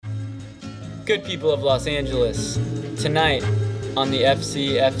good, people of Los Angeles? Tonight on the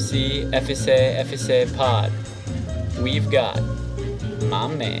FCFC pod, we've got my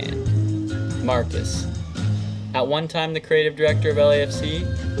man, Marcus. At one time the creative director of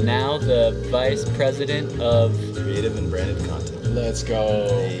LAFC, now the vice president of Creative and Branded Content. Let's go.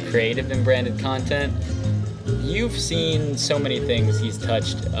 Creative and Branded Content. You've seen so many things he's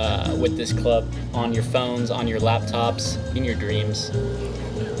touched with this club on your phones, on your laptops, in your dreams.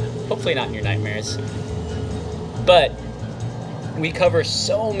 Hopefully not in your nightmares. But we cover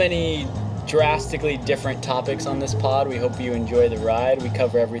so many drastically different topics on this pod. We hope you enjoy the ride. We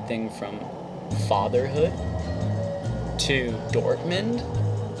cover everything from fatherhood to Dortmund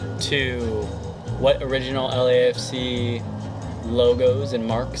to what original LAFC logos and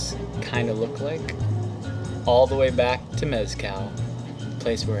marks kind of look like, all the way back to Mezcal, the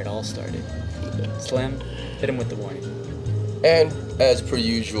place where it all started. Slim, hit him with the warning. And as per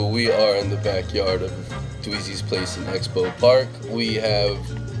usual, we are in the backyard of Dweezy's place in Expo Park. We have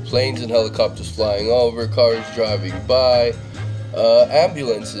planes and helicopters flying over, cars driving by,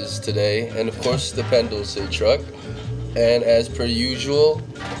 ambulances today, and of course the Pendleton truck. And as per usual,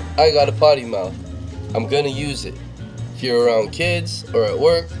 I got a potty mouth. I'm gonna use it. If you're around kids or at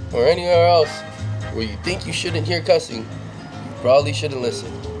work or anywhere else where you think you shouldn't hear cussing, you probably shouldn't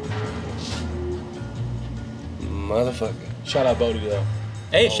listen. Motherfucker. Shout out Bodie though.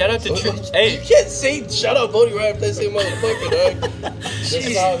 Hey, shout out to Hey, You can't say shout out Bodie right after I say motherfucker, dog. This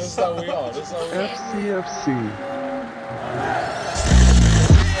is how we are. FCFC.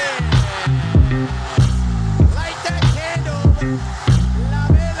 Light that candle. La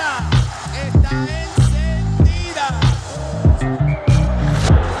vela está encendida.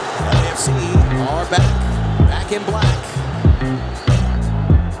 LAFC are back in black.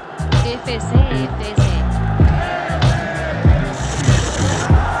 FCFC.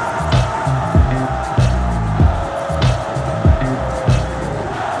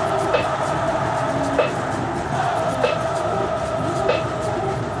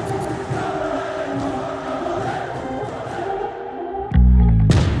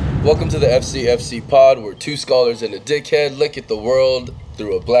 Welcome to the FCFC pod, where two scholars and a dickhead look at the world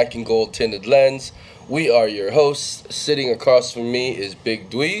through a black and gold tinted lens. We are your hosts. Sitting across from me is Big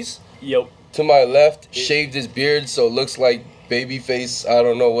Dweez. Yo. To my left, shaved his beard so it looks like babyface. I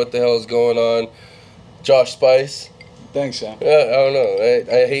don't know what the hell is going on. Josh Spice. Thanks, Sam. I don't know.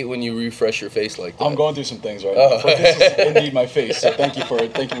 I hate when you refresh your face like that. I'm going through some things right now. But this is indeed my face. So thank you for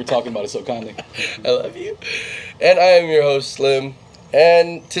talking about it so kindly. I love you. And I am your host, Slim.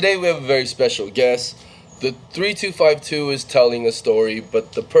 And today we have a very special guest. The 3252 is telling a story,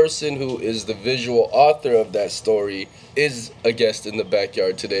 but the person who is the visual author of that story is a guest in the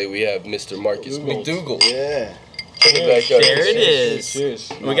backyard today. We have Mr. Marcus McDougal. Yeah. In the backyard. There it is. Cheers.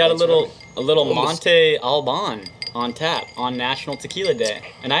 We got a little Monte Alban on tap on National Tequila Day.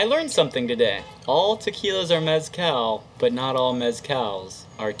 And I learned something today. All tequilas are mezcal, but not all mezcals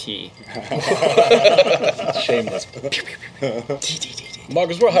are tea. Shameless.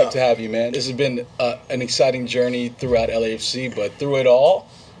 Marcus, we're hyped to have you, man. This has been an exciting journey throughout LAFC, but through it all,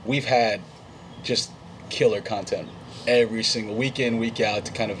 we've had just killer content every single week in, week out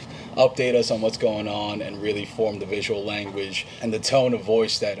to kind of update us on what's going on and really form the visual language and the tone of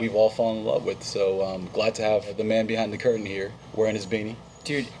voice that we've all fallen in love with. So glad to have the man behind the curtain here wearing his beanie.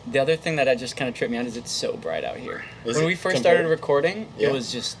 Dude, the other thing that just kind of tripped me out is it's so bright out here. When we first compared- started recording, Yeah. it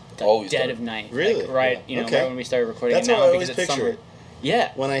was just the Always dead dark. of night. Really? Like, right, Yeah. right when we started recording. That's and how now I always because it's picture summer. it.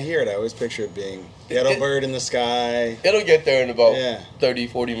 Yeah. When I hear it, I always picture it being ghetto bird in the sky. It'll get there in about Yeah. 30,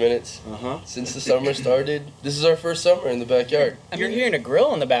 40 minutes. Uh-huh. Since the summer started, this is our first summer in the backyard. You're hearing a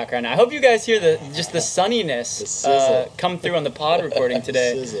grill in the background. I hope you guys hear the sunniness The sizzle. come through on the pod recording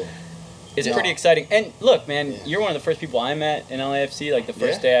today. Sizzle. It's Yeah. pretty exciting. And look, man, Yeah. you're one of the first people I met in LAFC. Like the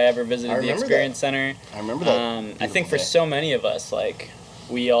first Yeah. day I ever visited I the remember Experience Center. I remember that. I think for day. so many of us, like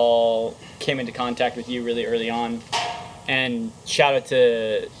we all came into contact with you really early on. And shout out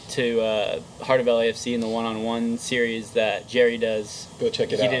to Heart of LAFC and the one-on-one series that Jerry does. Go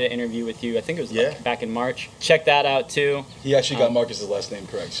check it He out. did an interview with you. I think it was Yeah. back in March. Check that out too. He actually got Marcus's last name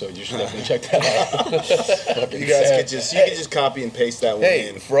correct, so you should definitely check that out. You guys could just copy and paste that one Hey,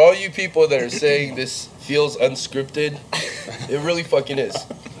 in. for all you people that are saying this feels unscripted, it really fucking is.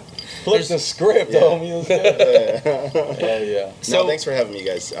 Flip the script, homie. Let's go. Yeah. So No, thanks for having me,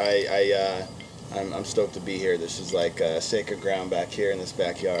 guys. I'm stoked to be here. This is like sacred ground back here in this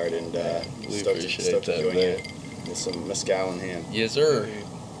backyard, and we stoked appreciate to that, join man. you with some mezcal in hand. Yes, sir.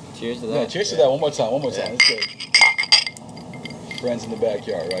 cheers to Yeah, that. cheers to that. One more time. Yeah. Let's go. Friends in the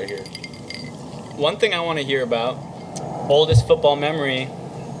backyard right here. One thing I want to hear about, oldest football memory,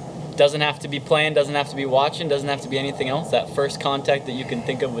 Doesn't have to be playing, doesn't have to be watching, doesn't have to be anything else. That first contact that you can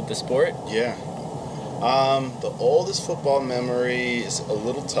think of with the sport. Yeah. The oldest football memory is a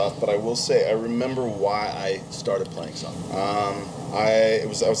little tough, but I will say I remember why I started playing soccer. I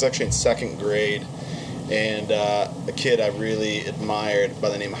was actually in second grade, and a kid I really admired by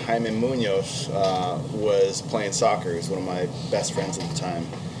the name of Jaime Munoz was playing soccer. He was one of my best friends at the time,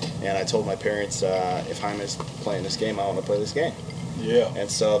 and I told my parents, if Jaime's playing this game, I want to play this game. Yeah. And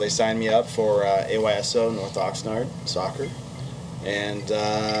so they signed me up for AYSO North Oxnard soccer, and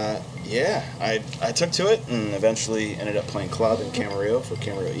yeah, I took to it and eventually ended up playing club in Camarillo for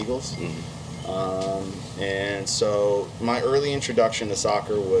Camarillo Eagles. And so my early introduction to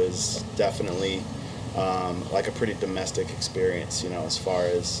soccer was definitely like a pretty domestic experience, as far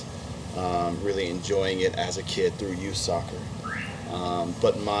as really enjoying it as a kid through youth soccer.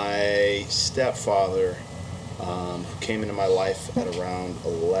 But my stepfather, who came into my life at around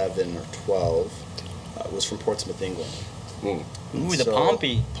 11 or 12, was from Portsmouth, England. Ooh, the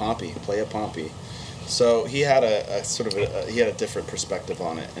Pompey. Playa Pompey. So he had a sort of he had a different perspective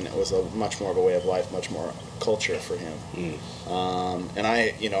on it, and it was a much more of a way of life, much more culture for him. And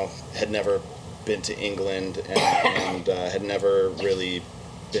I, had never been to England and had never really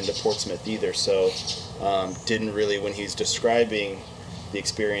been to Portsmouth either. So didn't really, when he's describing the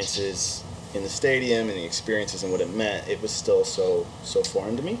experiences in the stadium and the experiences and what it meant, it was still so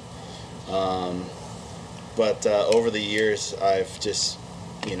foreign to me. But over the years, I've just,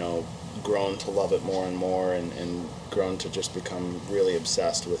 grown to love it more and more, and grown to just become really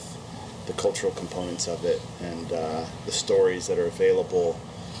obsessed with the cultural components of it and the stories that are available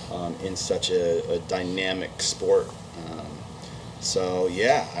in such a dynamic sport. So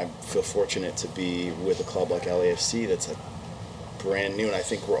yeah, I feel fortunate to be with a club like LAFC that's brand new, and I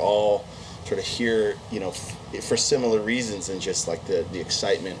think we're all sort of here, for similar reasons, and just like the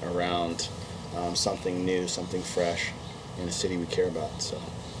excitement around something new, something fresh in a city we care about. So,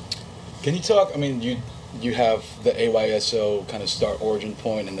 Can you talk? I mean, you have the AYSO kind of start origin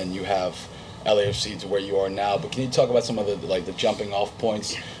point, and then you have LAFC to where you are now. But can you talk about some of the jumping off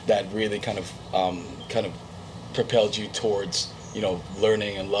points that really kind of propelled you towards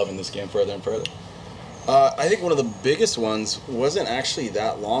learning and loving this game further and further? I think one of the biggest ones wasn't actually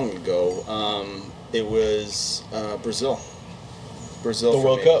that long ago. It was Brazil. The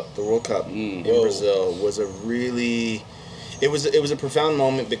World Cup. The World Cup in Brazil was a really, it was a profound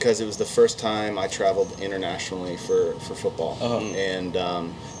moment because it was the first time I traveled internationally for football, and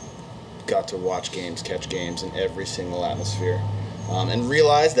got to watch games, catch games in every single atmosphere, and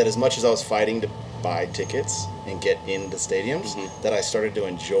realized that as much as I was fighting to buy tickets and get into stadiums, that I started to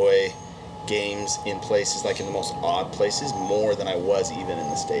enjoy games in places, like in the most odd places, more than I was even in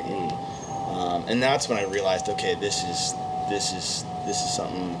the stadium. And that's when I realized, okay, this is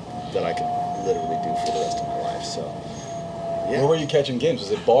something that I could literally do for the rest of my life. So, yeah. Where were you catching games?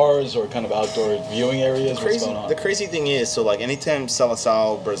 Was it bars or kind of outdoor viewing areas? What's going on? The crazy thing is, so like anytime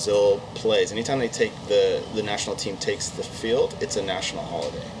Seleção Brazil plays, anytime they take the national team takes the field, it's a national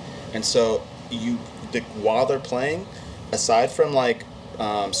holiday. And so while they're playing, aside from like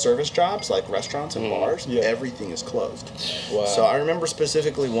service jobs like restaurants and bars, everything is closed. Wow. So I remember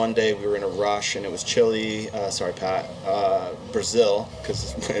specifically one day we were in a rush and it was Brazil,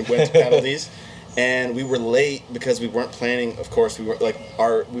 because it went to penalties, and we were late because we weren't planning. Of course, we were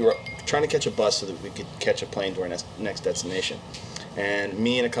trying to catch a bus so that we could catch a plane to our next destination. And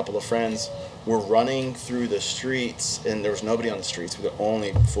me and a couple of friends were running through the streets, and there was nobody on the streets. We were the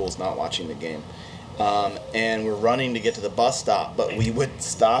only fools not watching the game. And we're running to get to the bus stop, but we would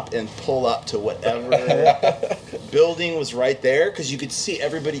stop and pull up to whatever building was right there, because you could see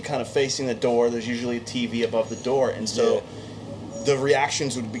everybody kind of facing the door. There's usually a TV above the door, and so the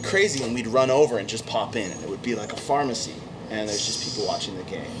reactions would be crazy, and we'd run over and just pop in, and it would be like a pharmacy, and there's just people watching the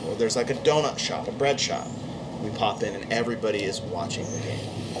game. Or there's like a donut shop, a bread shop. We pop in, and everybody is watching the game.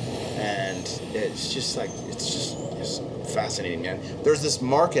 And it's just fascinating, man. There's this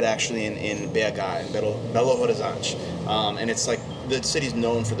market actually in BH, in Belo Horizonte, and it's like the city's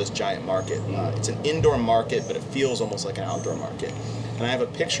known for this giant market. It's an indoor market, but it feels almost like an outdoor market. And I have a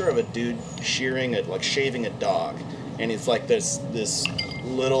picture of a dude shaving a dog, and it's like this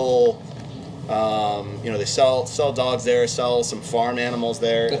little, they sell dogs there, sell some farm animals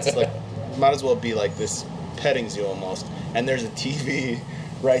there. It's like might as well be like this petting zoo almost. And there's a TV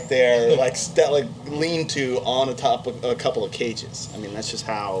right there, like lean-to on the top of a couple of cages. I mean, that's just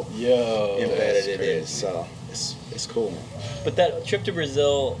how embedded it is. So it's cool, man. But that trip to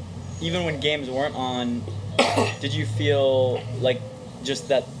Brazil, even when games weren't on, did you feel like just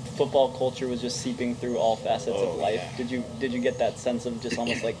that football culture was just seeping through all facets of life. Yeah. Did you get that sense of just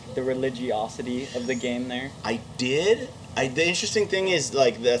almost like the religiosity of the game there? I did. The interesting thing is,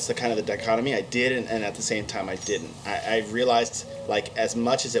 like, that's the kind of the dichotomy. I did, and at the same time, I didn't. I realized, like, as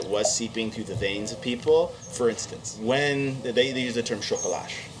much as it was seeping through the veins of people, for instance, when they use the term chocolate,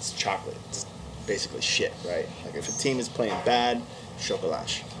 it's chocolate. It's basically shit, right? Like, if a team is playing bad,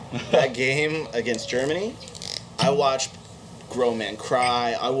 chocolate. That game against Germany, I watched grown men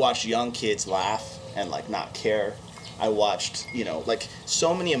cry. I watched young kids laugh and, like, not care. I watched, like,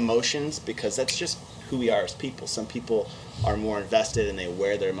 so many emotions, because that's just who we are as people. Some people are more invested and they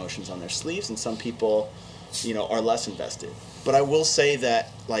wear their emotions on their sleeves, and some people, are less invested. But I will say that,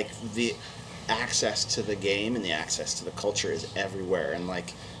 like, the access to the game and the access to the culture is everywhere. And,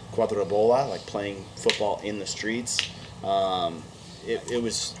 like, quadrubola, like playing football in the streets, it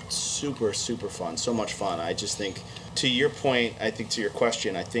was super, super fun. So much fun. I just think, to your point, I think to your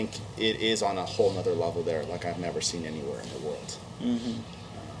question, I think it is on a whole nother level there, like I've never seen anywhere in the world. Mm-hmm.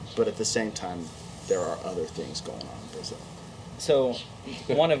 But at the same time, there are other things going on in Brazil. So,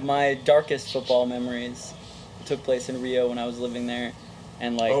 one of my darkest football memories took place in Rio when I was living there,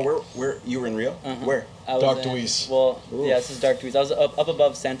 and like. Oh, where you were in Rio? Uh-huh. Where? I was Dark in- Duis. Well, Oof. yeah, this is Dark Duis. I was up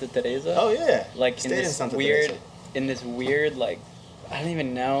above Santa Teresa. Oh yeah. Like Stayed in Santa Teresa. in this weird, like, I don't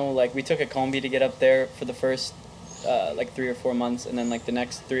even know. Like, we took a combi to get up there for the first, 3 or 4 months, and then like the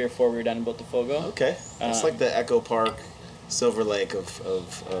next 3 or 4 we were down in Botafogo. Okay. It's like the Echo Park, Silver Lake of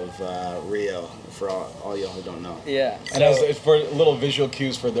Rio, for all y'all who don't know. Yeah. And as for little visual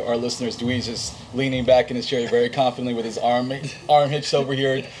cues for our listeners, Duiz is leaning back in his chair very confidently with his arm hitched over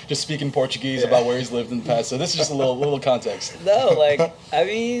here, just speaking Portuguese about where he's lived in the past. So this is just a little context. No, like, I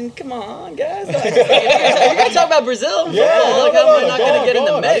mean, come on, guys. Like, if you're gonna talk about Brazil, Yeah, football, like, I'm not gonna get in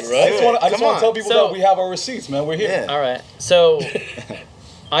the mix. I just want to Come tell on. people So- that we have our receipts, man. We're here. Yeah. All right. So,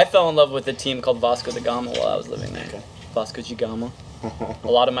 I fell in love with a team called Vasco da Gama while I was living there. Okay. Vasco da Gama.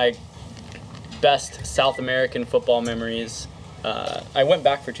 A lot of my best South American football memories. I went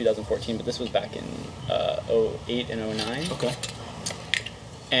back for 2014, but this was back in 08 and 09. Okay.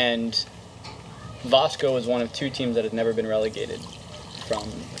 And Vasco was one of 2 teams that had never been relegated from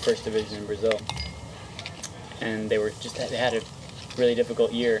the first division in Brazil. And they had a really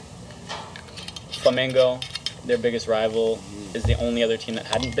difficult year. Flamengo, their biggest rival, is the only other team that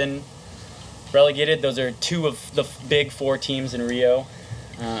hadn't been relegated. Those are 2 of the big 4 teams in Rio.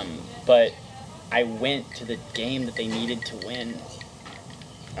 But I went to the game that they needed to win.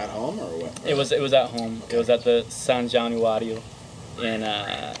 At home or what? It was at home. It was at the San Januario in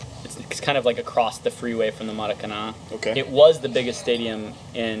it's kind of like across the freeway from the Maracanã. Okay. It was the biggest stadium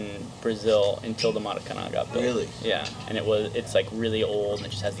in Brazil until the Maracanã got built. Really? Yeah, and it's like really old, and it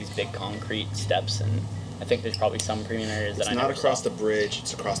just has these big concrete steps, and I think there's probably some premium areas that It's I not never across saw. the bridge.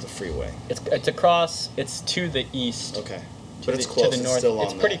 It's across the freeway. It's across. It's to the east. Okay. To But it's the, close. To the north. It's still on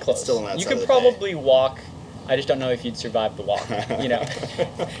It's pretty that. close. It's still on that you side could of the bay. probably walk. I just don't know if you'd survive the walk.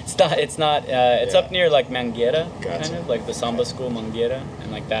 It's not. It's Yeah. up near like Mangueira, Gotcha. kind of like the samba school Mangueira,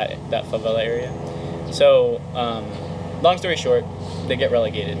 and like that favela area. So, long story short, they get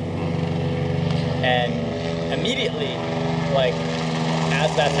relegated, and immediately, like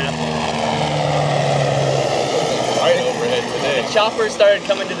as that's happening, Right overhead today. the choppers started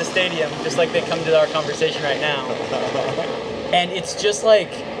coming to the stadium, just like they come to our conversation right now. And it's just like,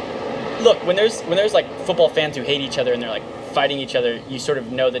 look, when there's like football fans who hate each other and they're like fighting each other, you sort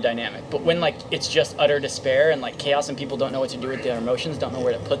of know the dynamic. But when like it's just utter despair and like chaos and people don't know what to do with their emotions, don't know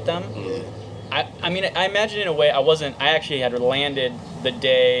where to put them. Yeah. I mean, I imagine in a way I actually had landed the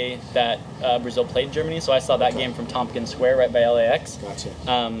day that Brazil played Germany, so I saw that game from Tompkins Square right by LAX. Gotcha.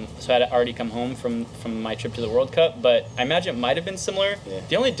 So I had already come home from my trip to the World Cup, but I imagine it might have been similar. Yeah.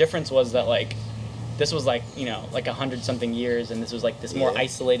 The only difference was that like this was like, like 100-something years, and this was like this more Yeah.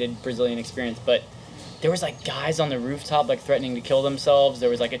 isolated Brazilian experience, but there was like guys on the rooftop like threatening to kill themselves. There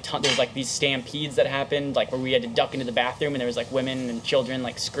was like there was like these stampedes that happened, like where we had to duck into the bathroom, and there was like women and children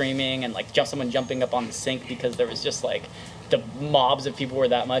like screaming, and like someone jumping up on the sink because there was just like the mobs of people were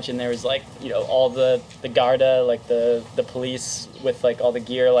that much, and there was like all the Garda, like the police with like all the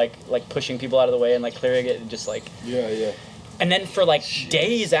gear like pushing people out of the way and like clearing it, and just like. Yeah. And then for like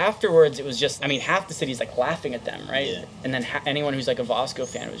days afterwards, it was just, half the city's like laughing at them, right? Yeah. And then anyone who's like a Vasco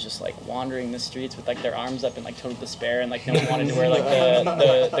fan was just like wandering the streets with like their arms up in like total despair, and like no one wanted to wear like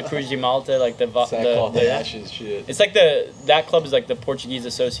the Cruz de Malta, like Sackcloth the and ashes shit. it's like that club is like the Portuguese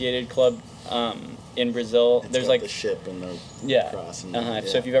associated club, in Brazil. It's There's got like the ship and the yeah. cross. And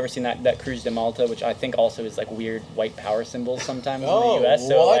So if you've ever seen that Cruz de Malta, which I think also is like weird white power symbols sometimes Oh, in the U.S.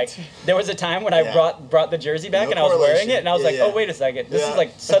 So what? like there was a time when I Yeah. brought the jersey back No and I was wearing correlation. it and I was Yeah, like, yeah. oh wait a second, this Yeah. is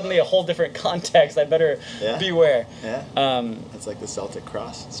like suddenly a whole different context. I better Yeah. beware. Yeah. It's like the Celtic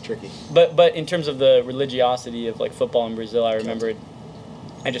cross. It's tricky. But in terms of the religiosity of like football in Brazil, I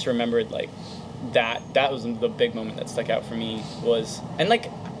just remembered like that was the big moment that stuck out for me was, and like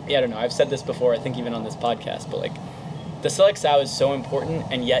I don't know, I've said this before, I think even on this podcast, but like the Seleção is so important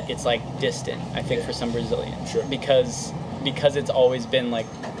and yet it's like distant, I think, for some Brazilians. Sure. Because it's always been like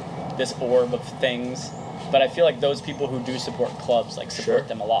this orb of things. But I feel like those people who do support clubs like support Sure.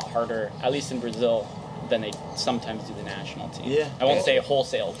 them a lot harder, at least in Brazil, than they sometimes do the national team. Yeah. I won't say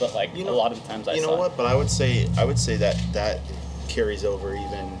wholesale, but like a lot of the times I You saw know it. what? But I would say that carries over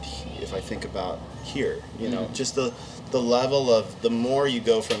even if I think about here. You know, just the level of the more you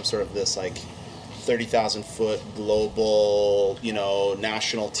go from sort of this like 30,000 foot global, you know,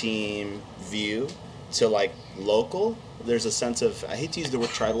 national team view to like local. There's a sense of, I hate to use the word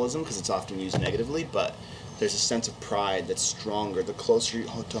tribalism because it's often used negatively, but there's a sense of pride that's stronger the closer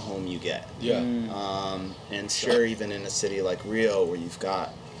to home you get. Yeah. And sure, even in a city like Rio, where you've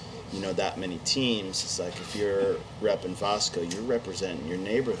got, you know, that many teams, it's like if you're repping Vasco, you're representing your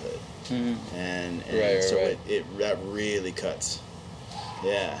neighborhood, and Right, so right. that really cuts.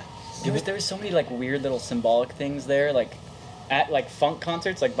 Yeah. There was so many like weird little symbolic things there, like at like funk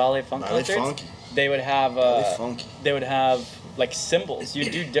concerts, like ballet funk Ballet concerts. funky. They would have Ballet funky. they would have like symbols. You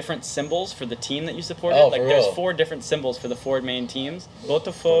do different symbols for the team that you supported. Oh, like for there's real? 4 different symbols for the 4 main teams.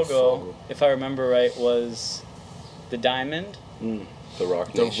 Botafogo, Botafogo. if I remember right, was the diamond. The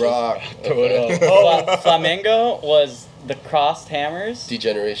Rock The Nation. Rock. Throw it up. Flamengo was the crossed hammers.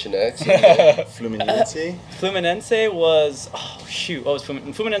 Degeneration X. Fluminense. Fluminense was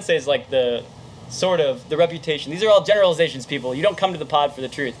Fluminense is like the sort of the reputation. These are all generalizations, people. You don't come to the pod for the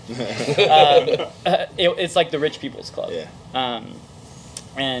truth. It's like the rich people's club. Yeah.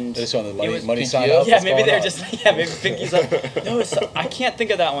 And This one, the money, it was- money PTO? sign up. yeah, what's maybe going they're on? just maybe Pinky's up. No, I can't think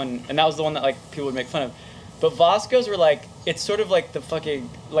of that one, and that was the one that like people would make fun of. But Vasco's were like, it's sort of like the fucking,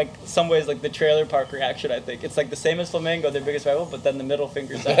 like some ways like the trailer park reaction, I think. It's like the same as Flamengo, their biggest rival, but then the middle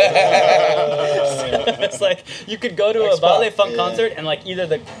finger's out. So it's like, you could go to a ballet funk Yeah. concert and like either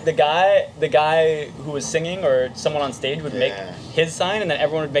the guy who was singing or someone on stage would make Yeah. his sign and then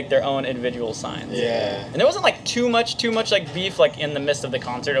everyone would make their own individual signs. Yeah. And there wasn't like too much like beef like in the midst of the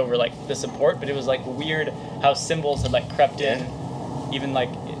concert over like the support, but it was like weird how symbols had like crept in, even like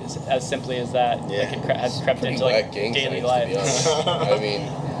as simply as that, Yeah. like it has crept into Black like gang daily signs, life. to be honest. I mean,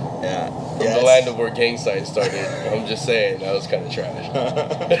 Yeah. from the land of where gang signs started, I'm just saying, that was kind of trash.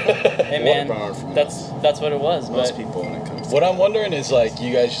 Hey man, Waterbound from that's what it was. most But people when it comes to What I'm wondering is like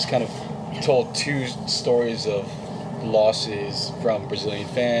you guys just kind of told 2 stories of losses from Brazilian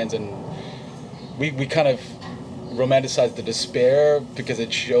fans, and we kind of romanticize the despair because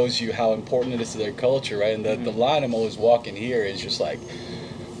it shows you how important it is to their culture, right? And the line I'm always walking here is just like,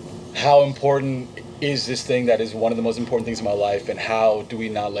 how important is this thing that is one of the most important things in my life, and how do we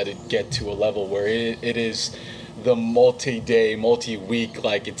not let it get to a level where it is the multi-day, multi-week,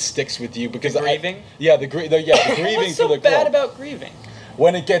 like it sticks with you because The grieving? the grieving what's so for the bad club. about grieving?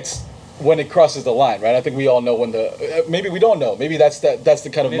 When it crosses the line, right? I think we all know when maybe we don't know. Maybe that's the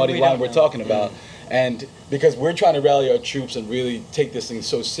kind of Maybe muddy we line don't we're know. talking about. And because we're trying to rally our troops and really take this thing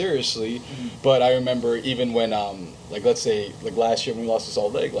so seriously, but I remember even when like let's say like last year when we lost to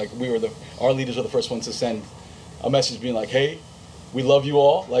Salt Lake, like our leaders were the first ones to send a message being like, hey, we love you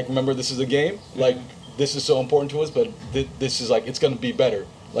all. Like remember this is a game. Like this is so important to us, but this is like it's gonna be better.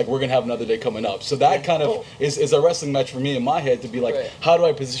 Like we're gonna have another day coming up. So that kind of is a wrestling match for me in my head to be like, Right. how do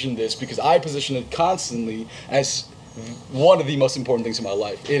I position this? Because I position it constantly as one of the most important things in my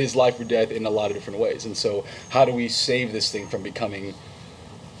life. It is life or death in a lot of different ways. And so how do we save this thing from becoming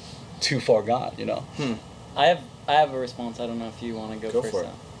too far gone, you know? I have a response. I don't know if you want to go first. for it.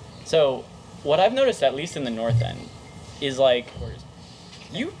 Though. So what I've noticed, at least in the North End, is like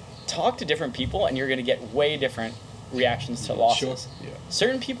you talk to different people and you're going to get way different reactions to losses. Yeah.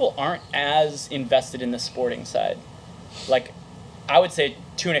 Certain people aren't as invested in the sporting side. Like, I would say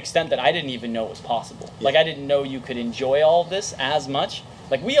to an extent that I didn't even know it was possible. Like, I didn't know you could enjoy all of this as much.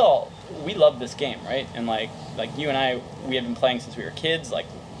 Like, we love this game, right? And like you and I, we have been playing since we were kids. Like,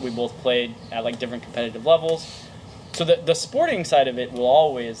 we both played at like different competitive levels. So the sporting side of it will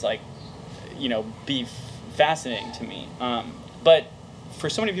always like, you know, be fascinating to me. But for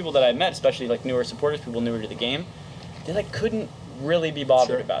so many people that I met, especially like newer supporters, people newer to the game, they like couldn't really be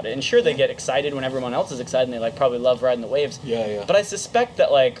bothered about it. And sure, they get excited when everyone else is excited, and they like probably love riding the waves. Yeah. But I suspect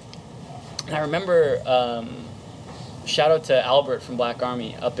that like And I remember, shout out to Albert from Black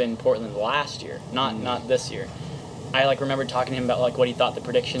Army up in Portland last year, not this year. I like remember talking to him about like what he thought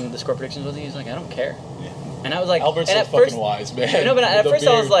the score predictions was. He was like, I don't care. Yeah. And I was like, Albert's and so at fucking first, wise, man. No, but at With first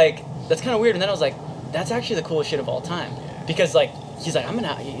the I was beard. like, that's kind of weird. And then I was like, that's actually the coolest shit of all time. Because like he's like,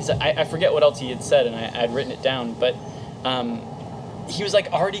 I forget what else he had said, and I had written it down, but he was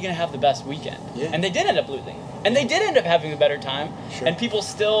like already gonna have the best weekend. Yeah. And they did end up losing. And they did end up having a better time. Sure. And people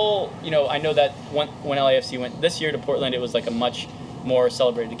still, I know that when LAFC went this year to Portland, it was like a much more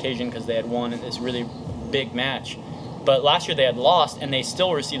celebrated occasion because they had won this really big match. But last year they had lost, and they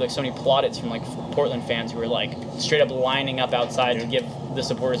still received like so many plaudits from like Portland fans who were like straight up lining up outside to give the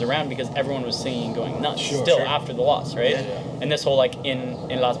supporters a round because everyone was singing and going nuts after the loss, right? Yeah. And this whole like in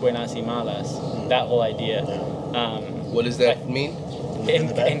las buenas y malas, that whole idea. What does that mean? In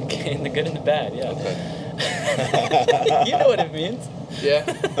the good and the bad, yeah. Okay. You know what it means. Yeah.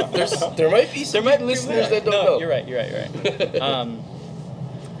 There might be some listeners that don't know. You're right.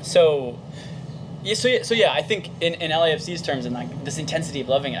 So yeah, I think in LAFC's terms and like this intensity of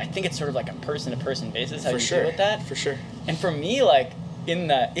loving it, I think it's sort of like a person-to-person basis how you deal with that. For sure. And for me, like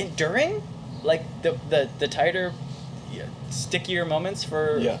during like the tighter, stickier moments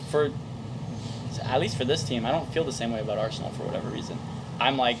for at least for this team, I don't feel the same way about Arsenal for whatever reason.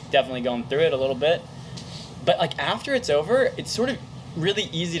 I'm like definitely going through it a little bit, but like after it's over, it's sort of really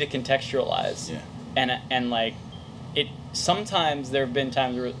easy to contextualize. Yeah. And like it sometimes there have been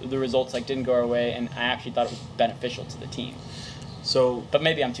times where the results like didn't go our way, and I actually thought it was beneficial to the team. So, but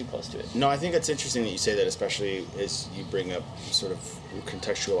maybe I'm too close to it. No, I think it's interesting that you say that, especially as you bring up sort of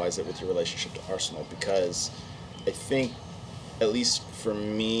contextualize it with your relationship to Arsenal, because I think, at least for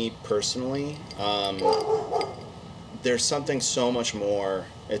me personally, there's something so much more.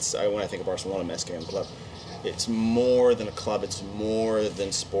 When I think of Barcelona, Mesquite Club, it's more than a club. It's more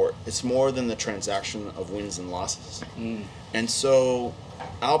than sport. It's more than the transaction of wins and losses. And so,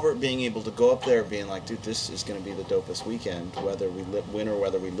 Albert being able to go up there being like, dude, this is going to be the dopest weekend, whether we win or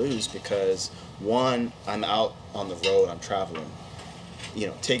whether we lose, because one, I'm out on the road, I'm traveling,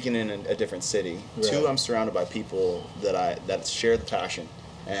 taking in a different city. Right. Two, I'm surrounded by people that share the passion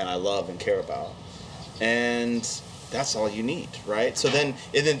and I love and care about. And that's all you need, right? So then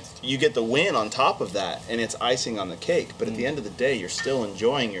you get the win on top of that, and it's icing on the cake. But at the end of the day, you're still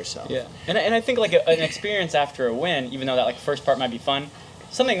enjoying yourself. Yeah, and I think like an experience after a win, even though that like first part might be fun,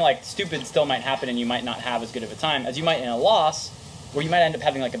 something like stupid still might happen, and you might not have as good of a time as you might in a loss, where you might end up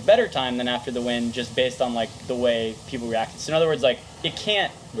having like a better time than after the win, just based on like the way people reacted. So in other words, like it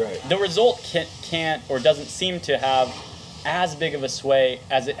can't, the result can't or doesn't seem to have as big of a sway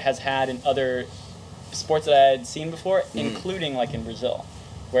as it has had in other sports that I had seen before, including like in Brazil,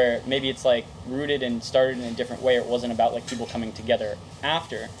 where maybe it's like rooted and started in a different way, or it wasn't about like people coming together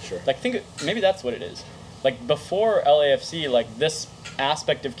after. Sure. Like maybe that's what it is. Like before LAFC, like this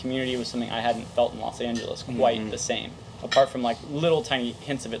aspect of community was something I hadn't felt in Los Angeles quite the same, apart from like little tiny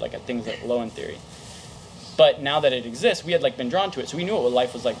hints of it, like at things like Low End Theory. But now that it exists, we had like been drawn to it, so we knew what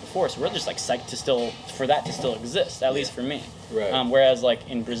life was like before. So we're just like psyched for that to still exist, at least for me. Right. Whereas like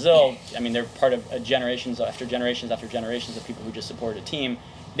in Brazil, I mean, they're part of generations after generations after generations of people who just support a team.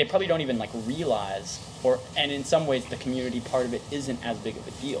 They probably don't even like realize, and in some ways, the community part of it isn't as big of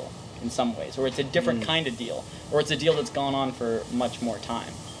a deal. In some ways, or it's a different kind of deal, or it's a deal that's gone on for much more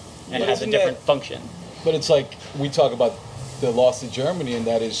time and has a different function. But it's like we talk about the loss to Germany, and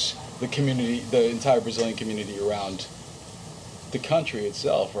that is the community, the entire Brazilian community around the country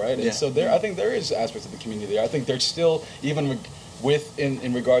itself, right? And so I think there is aspects of the community there. I think there's still, even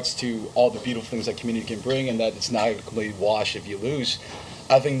in regards to all the beautiful things that community can bring, and that it's not a complete wash if you lose.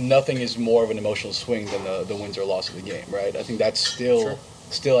 I think nothing is more of an emotional swing than the wins or loss of the game, right? I think that's still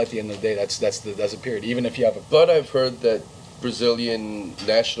at the end of the day, that's a period. Even if you have But I've heard that Brazilian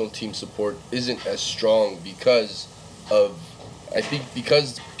national team support isn't as strong because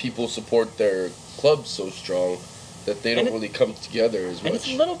people support their clubs so strong that they don't really come together as much. And it's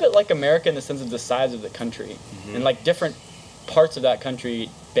a little bit like America in the sense of the size of the country, and like different parts of that country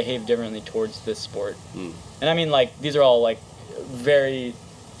behave differently towards this sport. And I mean, like these are all like very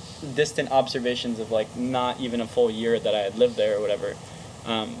distant observations of like not even a full year that I had lived there or whatever.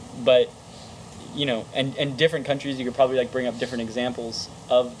 But and different countries, you could probably like bring up different examples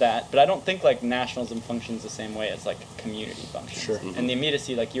of that. But I don't think like nationalism functions the same way as like community functions. Sure. And the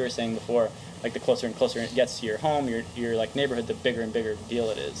immediacy, like you were saying before, like the closer and closer it gets to your home, your like neighborhood, the bigger and bigger deal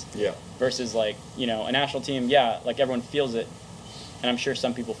it is. Yeah. Versus like a national team, like everyone feels it, and I'm sure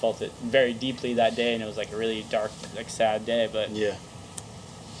some people felt it very deeply that day, and it was like a really dark, like sad day. But yeah.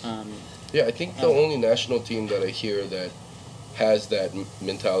 I think the only national team that I hear that has that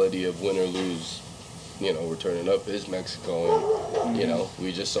mentality of win or lose. You know, we're turning up is Mexico, and you know,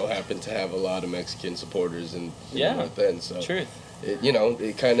 we just so happen to have a lot of Mexican supporters in the North End. So Truth.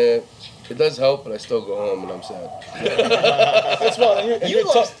 It does help, but I still go home and I'm sad. That's well.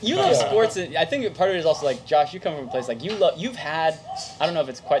 You love sports. I think part of it is also like, Josh, you come from a place like you've had, I don't know if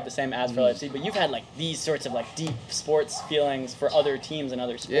it's quite the same as for LFC, but you've had like these sorts of like deep sports feelings for other teams and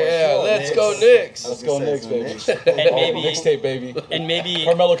other sports. Yeah, let's go Knicks. Let's go Knicks, baby. And maybe Mixtape, baby. And maybe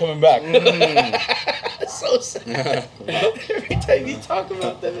Carmelo coming back. It's so sad. Every time you talk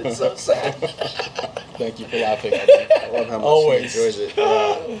about them, it's so sad. Thank you for laughing. I love how much Always. he enjoys it.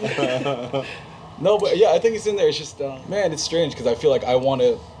 No, but yeah, I think it's in there. It's just, man, it's strange because I feel like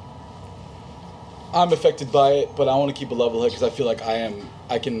I'm affected by it, but I want to keep a level head because I feel like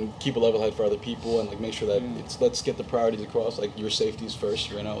I can keep a level head for other people and like make sure that let's get the priorities across, like your safety's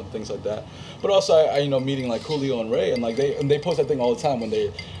first, you know, and things like that. But also, I meeting like Julio and Ray, and like they post that thing all the time when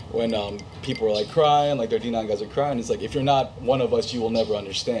people are like crying, like their D9 guys are crying. It's like, if you're not one of us, you will never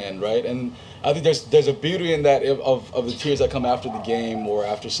understand, right? And I think there's a beauty in that of the tears that come after the game or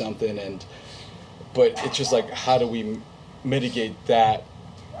after something, but it's just like, how do we mitigate that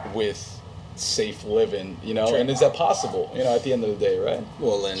with safe living, you know? Sure. And is that possible, you know, at the end of the day, right?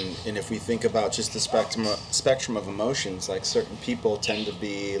 Well, and if we think about just the spectrum of emotions, like certain people tend to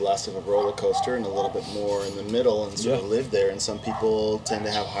be less of a roller coaster and a little bit more in the middle and sort of live there, and some people tend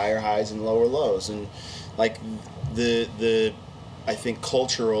to have higher highs and lower lows, and like the I think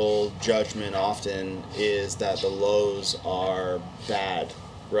cultural judgment often is that the lows are bad,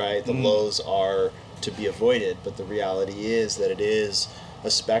 right? The lows are to be avoided, but the reality is that it is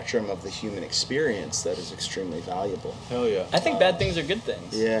a spectrum of the human experience that is extremely valuable. Hell yeah. I think bad things are good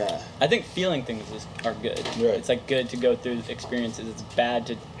things. Yeah. I think feeling things are good. Right. It's like good to go through experiences. It's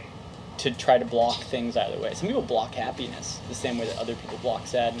bad to try to block things either way. Some people block happiness the same way that other people block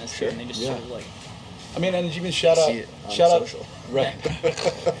sadness. Sure. And they just sort of like. I mean, and even shout See out, social. right?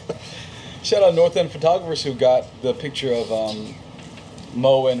 Shout out North End photographers who got the picture of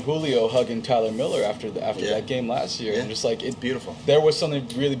Mo and Julio hugging Tyler Miller after that game last year, and just like it's beautiful. There was something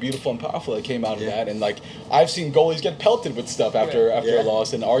really beautiful and powerful that came out of that, and like I've seen goalies get pelted with stuff after a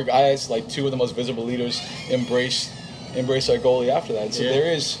loss, and our guys, like two of the most visible leaders, embrace our goalie after that. And so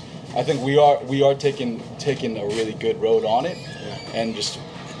there is, I think we are taking a really good road on it, and just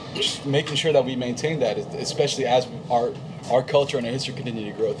making sure that we maintain that, especially as our culture and our history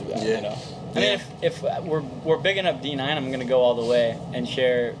continue to grow through that. You know. I mean, if we're bigging up D9, I'm going to go all the way and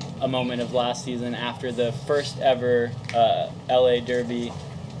share a moment of last season after the first ever LA Derby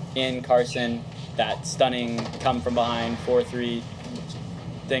in Carson, that stunning come from behind 4-3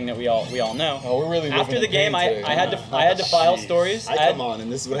 thing that we all know. Oh, we're really after the game. I had to file stories. Come on,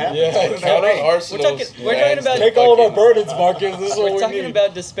 and this is what happened. Yeah, Count on Arsenal. We're talking about take all of our burdens, Marcus. This is what we're we talking need.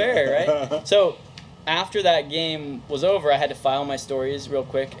 about despair, right? So. After that game was over, I had to file my stories real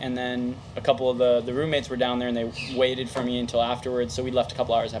quick, and then a couple of the roommates were down there, and they waited for me until afterwards, so we left a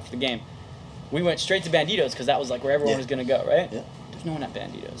couple hours after the game. We went straight to Banditos, because that was like where everyone was going to go, right? Yeah. There's no one at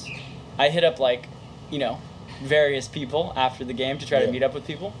Banditos. I hit up, like, you know, various people after the game to try to meet up with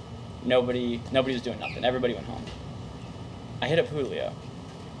people. Nobody was doing nothing. Everybody went home. I hit up Julio,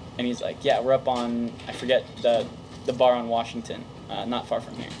 and he's like, yeah, we're up on, I forget, the bar on Washington, not far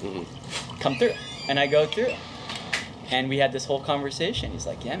from here. Mm-hmm. Come through. And I go through, and we had this whole conversation. He's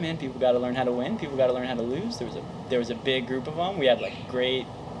like, "Yeah, man, people got to learn how to win. People got to learn how to lose." There was a big group of them. We had like great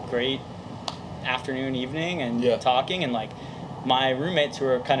afternoon, evening, and talking. And like my roommates who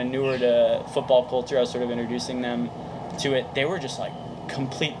are kind of newer to football culture, I was sort of introducing them to it. They were just like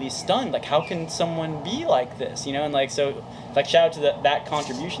completely stunned. Like, how can someone be like this? You know, and like so, like shout out to that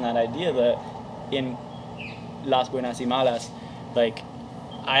contribution, that idea that in Las Buenas y Malas, like.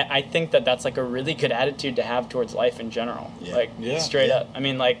 I think that's like a really good attitude to have towards life in general. Straight up. I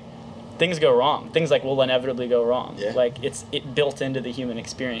mean, like, things go wrong. Things like will inevitably go wrong. Yeah. Like it built into the human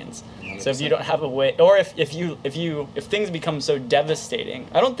experience. 100%. So if you don't have a way, or if things become so devastating,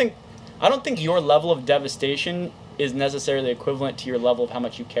 I don't think your level of devastation is necessarily equivalent to your level of how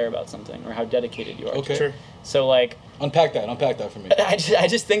much you care about something or how dedicated you are. Okay. Sure. So like. Unpack that for me. I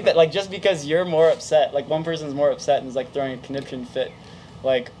just think that like just because you're more upset, like one person's more upset and is like throwing a conniption fit.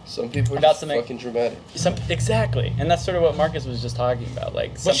 Like some people are about just fucking dramatic. Exactly, and that's sort of what Marcus was just talking about.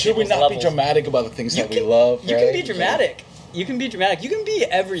 Like, but should we not be dramatic about the things that we love? You can be dramatic. You can be dramatic. You can be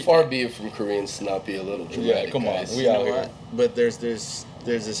everything. Far be it from Koreans to not be a little dramatic. Yeah, come on, guys. we out here. But there's this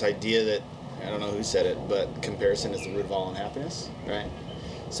idea that I don't know who said it, but comparison is the root of all unhappiness, right?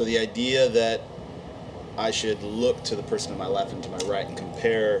 So the idea that I should look to the person to my left and to my right and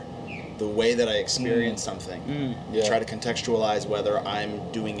compare the way that I experience something. Yeah. Try to contextualize whether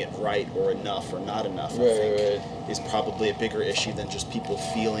I'm doing it right or enough or not enough. I Right, think right. is probably a bigger issue than just people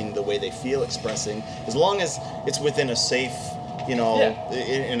feeling the way they feel expressing. As long as it's within a safe, in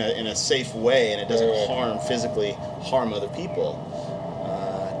a safe way and it doesn't Right. physically harm other people.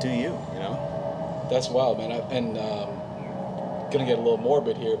 Do you? That's wild, man. Gonna get a little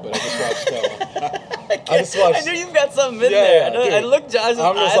morbid here, but I just watched. I knew you've got something in Yeah, there. yeah, dude. I look Josh's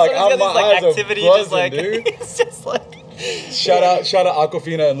I'm just eyes. like, He's got my this like eyes are activity, just buzzing, like dude. it's just like. Shout out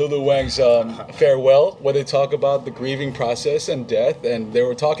Aquafina and Lulu Wang's farewell, where they talk about the grieving process and death, and they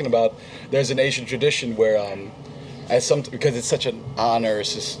were talking about there's an Asian tradition where, because it's such an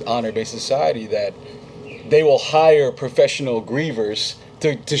honor-based society that they will hire professional grievers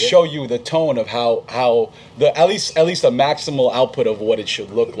to show you the tone of how the at least the maximal output of what it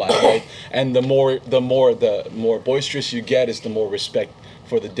should look like, right? And the more boisterous you get is the more respect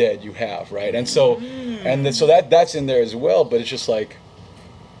for the dead you have, right? And so so that's in there as well, but it's just like,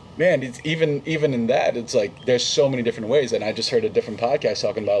 man, it's even in that, it's like there's so many different ways. And I just heard a different podcast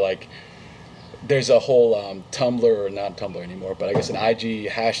talking about like there's a whole Tumblr, or not Tumblr anymore, but I guess an IG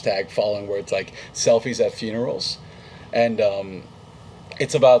hashtag following where it's like selfies at funerals, and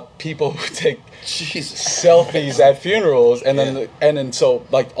it's about people who take selfies at funerals, and then so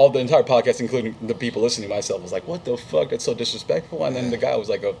like all the entire podcast, including the people listening, myself, was like, what the fuck, that's so disrespectful. And then the guy was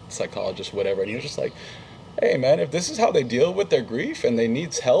like a psychologist, whatever, and he was just like, hey man, if this is how they deal with their grief and they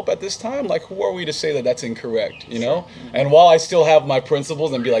need help at this time, like who are we to say that that's incorrect, Sure. And while I still have my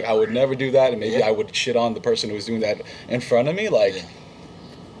principles and be like, I would never do that, and maybe I would shit on the person who was doing that in front of me, like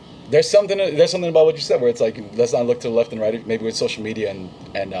there's something about what you said where it's like, let's not look to the left and right. Maybe with social media and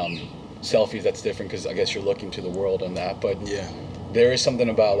selfies, that's different because I guess you're looking to the world on that. But there is something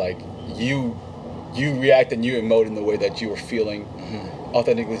about like you react and you emote in the way that you are feeling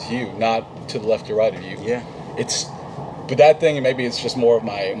authentically to you, not to the left or right of you. Yeah. But that thing, maybe it's just more of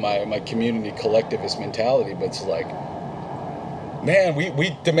my community collectivist mentality, but it's like, man,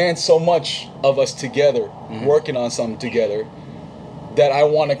 we demand so much of us together, working on something together, that I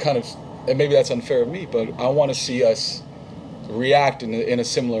want to kind of, and maybe that's unfair of me, but I want to see us react in a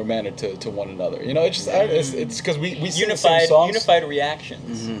similar manner to one another. It's because we sing the same songs. Unified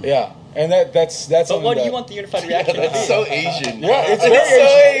reactions. Yeah, and that's. But what do you want the unified reaction to be? That's so Asian. Yeah, it's so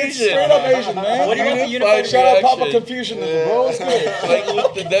Asian. It's Asian. straight up Asian, man. What do you want the unified Shout out reaction? Papa Confucianism, bro. It's good.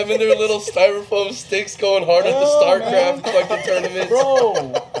 Like with them and their little styrofoam sticks going hard at the StarCraft fucking tournaments.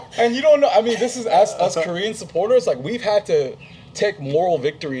 Bro. And you don't know, I mean, this is us Korean supporters, like we've had to take moral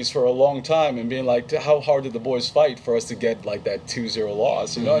victories for a long time and being like, how hard did the boys fight for us to get like that 2-0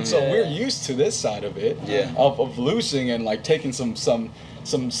 loss, And so we're used to this side of it, of losing and like taking some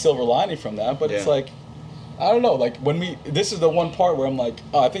silver lining from that, but it's like, I don't know, like this is the one part where I'm like,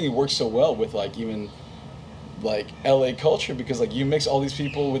 I think it works so well with like even like LA culture, because like you mix all these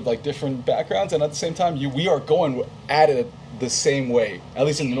people with like different backgrounds, and at the same time we are going at it the same way, at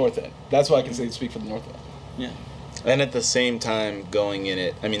least in the North End. That's why I can speak for the North End. Yeah. And at the same time, going in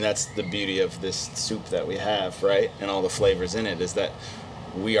it, I mean, that's the beauty of this soup that we have, right? And all the flavors in it, is that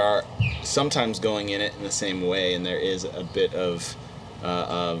we are sometimes going in it in the same way, and there is a bit of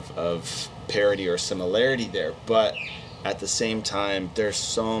parity or similarity there. But at the same time, there's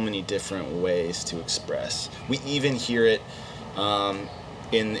so many different ways to express. We even hear it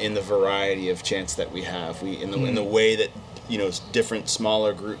in the variety of chants that we have. In the way that different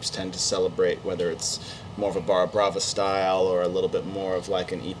smaller groups tend to celebrate, whether it's more of a Barra Brava style or a little bit more of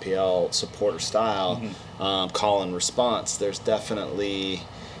like an EPL supporter style, call and response. There's definitely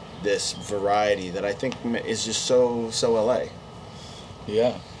this variety that I think is just so LA.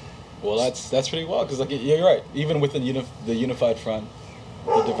 Yeah, well that's pretty wild, because like you're right. Even within the unified front,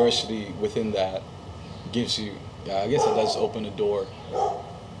 the diversity within that gives you, I guess it does open a door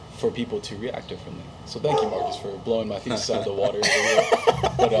for people to react differently. So thank you, Marcus, for blowing my thesis out of the water.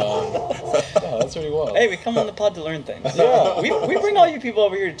 But yeah, that's pretty wild. Hey, we come on the pod to learn things. Yeah. We bring all you people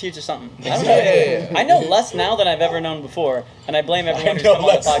over here to teach us something. I know less now than I've ever known before, and I blame everyone who's come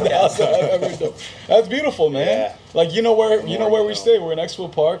on the podcast. That's beautiful, man. Yeah. Like where we stay. We're in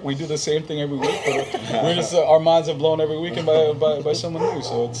Expo Park. We do the same thing every week, but we're just our minds are blown every weekend by someone new.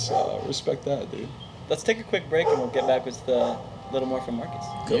 So it's respect that, dude. Let's take a quick break, and we'll get back with a little more from Marcus.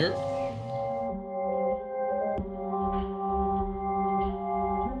 Cool.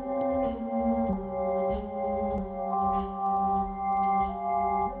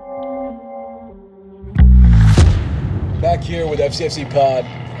 Back here with FCFC Pod,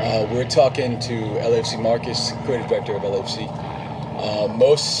 we're talking to LAFC Marcus, creative director of LAFC.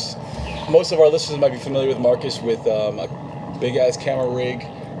 Most of our listeners might be familiar with Marcus with a big ass camera rig,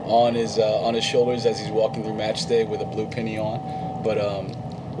 on his shoulders as he's walking through match day with a blue penny on. But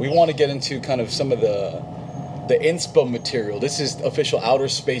we want to get into kind of some of the inspo material. This is official outer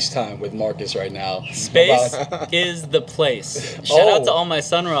space time with Marcus right now. Space is the place. Shout out to all my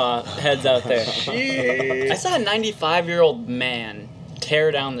Sun Ra heads out there. I saw a 95-year-old man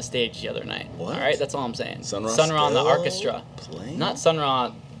tear down the stage the other night. What? All right, that's all I'm saying. Sun Ra and the still orchestra. playing? Not Sun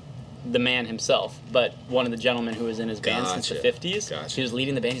Ra, the man himself, but one of the gentlemen who was in his band since the Gotcha. 50s. Gotcha. He was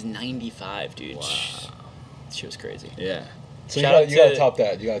leading the band. He's 95, dude. Wow. She was crazy. Yeah. So Shout out you gotta to- top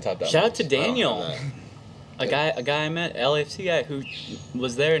that. You gotta top that. Shout out to I don't know Daniel. that. A guy I met, LAFC guy, who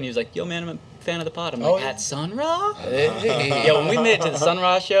was there, and he was like, "Yo, man, I'm a fan of the pod." I'm Oh, like, yeah. "At Sun Ra?" Hey. Yo, when we made it to the Sun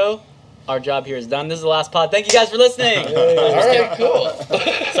Ra show, our job here is done. This is the last pod. Thank you guys for listening. All right, cool.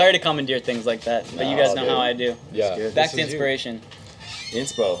 Sorry to commandeer things like that, but you guys know how I do. Yeah. good. Back this to is you. inspiration.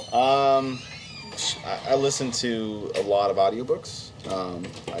 Inspo. I listen to a lot of audiobooks.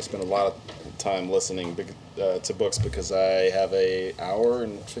 I spend a lot of time listening to books because I have a hour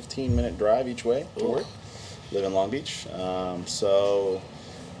and 15-minute drive each way to work. Live in Long Beach. So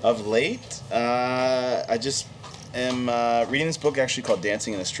of late, I just am reading this book actually called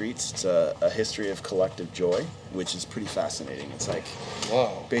Dancing in the Streets. It's a history of collective joy, which is pretty fascinating. It's like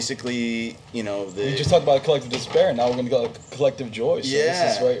Wow. basically, you know, We just talked about collective despair, and now we're gonna go collective joy. So Yeah.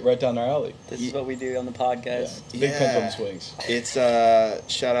 this is right down our alley. This is what we do on the pod, guys. Big pendulum swings. It's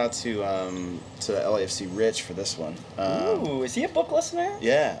shout out to LAFC Rich for this one. Ooh, is he a book listener?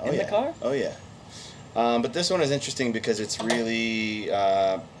 Yeah. Oh In the yeah. car? Oh yeah. But this one is interesting because it's really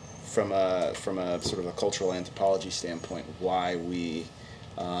from a sort of a cultural anthropology standpoint why we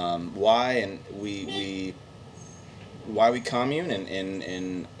commune and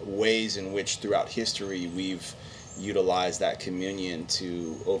in ways in which throughout history we've utilized that communion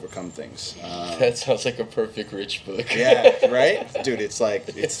to overcome things. That sounds like a perfect rich book. Yeah, right? Dude, it's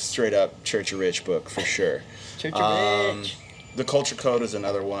straight up Church of Rich book for sure. Church of Rich. The Culture Code is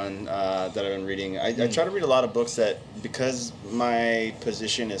another one that I've been reading. I try to read a lot of books that, because my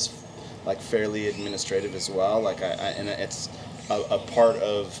position is like fairly administrative as well, like and it's a part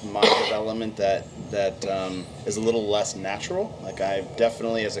of my development that is a little less natural. Like I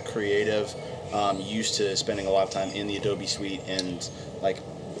definitely, as a creative, used to spending a lot of time in the Adobe suite and like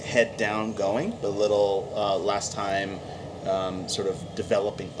head down going, but little last time sort of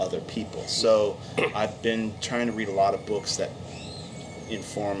developing other people. So I've been trying to read a lot of books that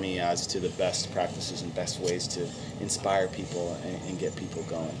inform me as to the best practices and best ways to inspire people and get people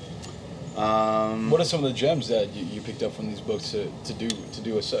going. What are some of the gems that you picked up from these books to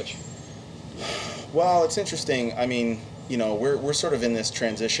do as such? Well, it's interesting. I mean, you know, we're sort of in this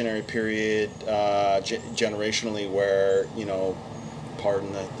transitionary period generationally where, you know,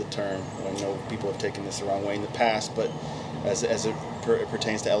 pardon the term, I know people have taken this the wrong way in the past, but as it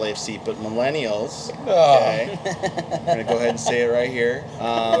pertains to LAFC, but millennials, okay, I'm going to go ahead and say it right here.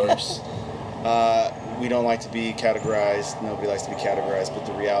 We don't like to be categorized. Nobody likes to be categorized, but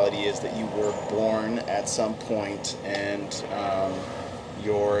the reality is that you were born at some point, and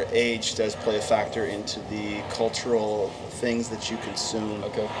your age does play a factor into the cultural things that you consume.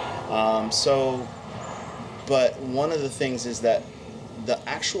 Okay. But one of the things is that the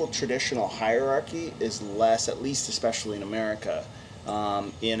actual traditional hierarchy is less, at least especially in America,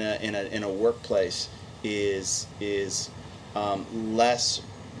 in a workplace, is less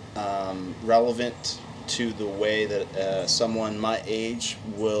relevant to the way that someone my age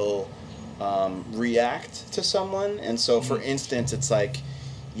will react to someone. And so, for instance, it's like,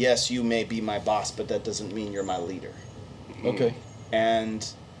 yes, you may be my boss, but that doesn't mean you're my leader. Okay. And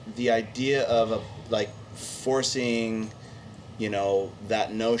the idea of forcing, you know,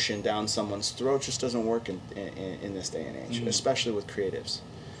 that notion down someone's throat just doesn't work in this day and age, especially with creatives.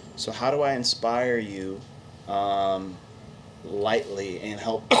 So how do I inspire you lightly and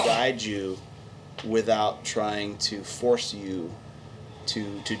help guide you without trying to force you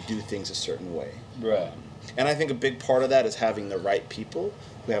to do things a certain way? Right. And I think a big part of that is having the right people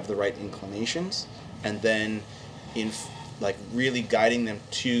who have the right inclinations, and then really guiding them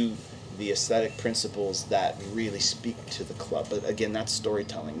to the aesthetic principles that really speak to the club. But again, that's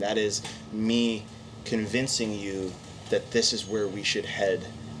storytelling. That is me convincing you that this is where we should head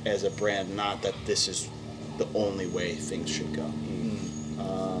as a brand, not that this is the only way things should go.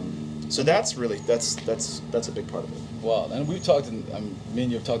 So that's really that's a big part of it. Wow. And we've talked, me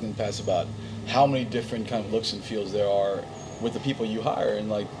and you have talked in the past about how many different kind of looks and feels there are with the people you hire, and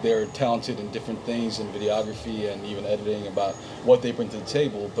like they're talented in different things in videography and even editing about what they bring to the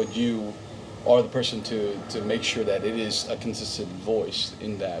table, but you are the person to make sure that it is a consistent voice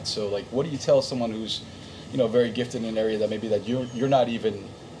in that. So like, what do you tell someone who's, you know, very gifted in an area that maybe that you're not even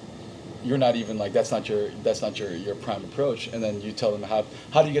you're not even like that's not your prime approach, and then you tell them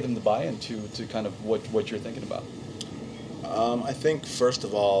how do you get them to buy into to kind of what you're thinking about? I think first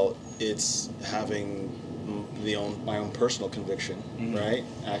of all, it's having my own personal conviction, right?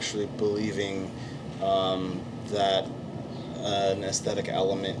 Actually believing that an aesthetic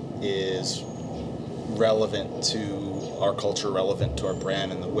element is relevant to our culture, relevant to our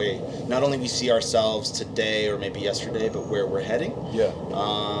brand, and the way not only we see ourselves today or maybe yesterday, but where we're heading. Yeah.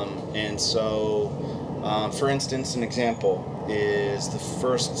 And so, for instance, an example is the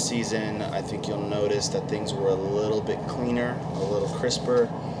first season. I think you'll notice that things were a little bit cleaner, a little crisper.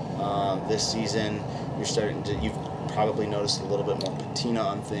 This season, you've probably noticed a little bit more patina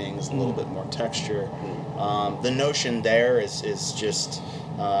on things, a little bit more texture. The notion there is just,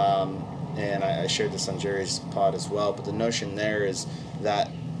 and I shared this on Jerry's pod as well, but the notion there is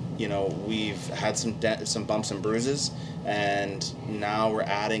that, we've had some bumps and bruises, and now we're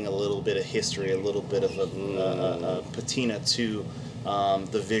adding a little bit of history, a little bit of a patina to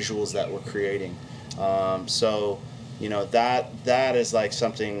the visuals that we're creating. So, that is like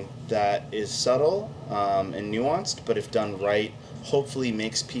something that is subtle and nuanced, but if done right, hopefully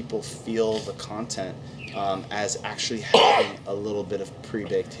makes people feel the content as actually having a little bit of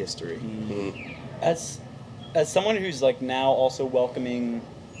pre-baked history. As someone who's like now also welcoming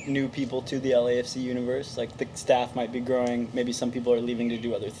new people to the LAFC universe, like the staff might be growing, maybe some people are leaving to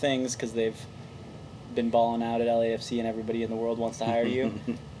do other things because they've been balling out at LAFC and everybody in the world wants to hire you.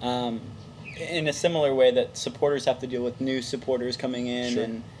 In a similar way that supporters have to deal with new supporters coming in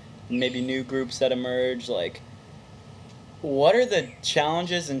and maybe new groups that emerge, like what are the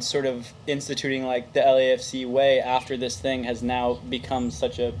challenges in sort of instituting like the LAFC way after this thing has now become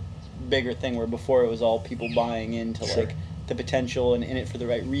such a bigger thing, where before it was all people buying into like the potential and in it for the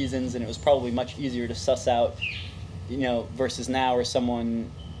right reasons, and it was probably much easier to suss out, versus now where someone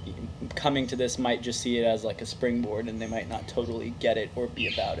coming to this might just see it as like a springboard and they might not totally get it or be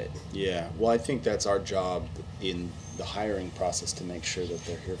about it. Yeah, well, I think that's our job in the hiring process, to make sure that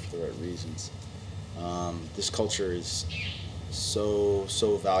they're here for the right reasons. This culture is so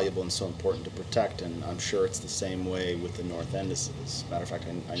valuable and so important to protect, and I'm sure it's the same way with the North End. As a matter of fact,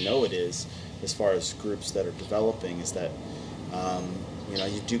 I know it is, as far as groups that are developing, is that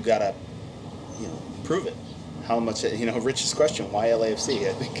you do gotta prove it. How much, Rich's question, why LAFC,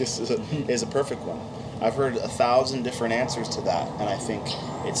 I think is a perfect one. I've heard 1,000 different answers to that, and I think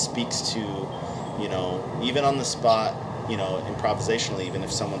it speaks to, even on the spot, improvisationally, even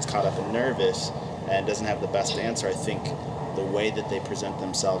if someone's caught up and nervous and doesn't have the best answer, I think the way that they present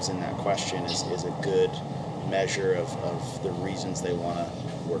themselves in that question is a good measure of the reasons they want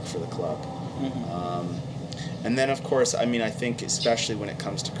to work for the club. And then, of course, I think especially when it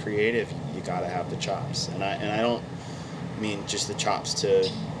comes to creative, you got to have the chops. And I don't mean just the chops to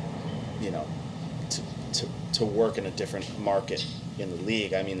work in a different market in the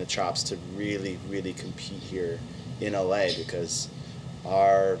league. I mean the chops to really, really compete here in LA, because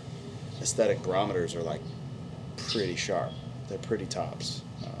our aesthetic barometers are like pretty sharp. They're pretty tops.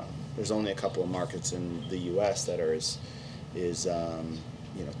 There's only a couple of markets in the U.S. that are as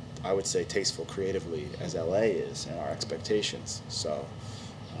I would say tasteful creatively as LA is, and our expectations. So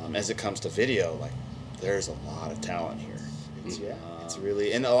as it comes to video, like there's a lot of talent here. It's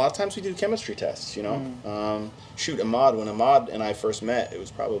really, and a lot of times we do chemistry tests, Ahmad, when Ahmad and I first met, it was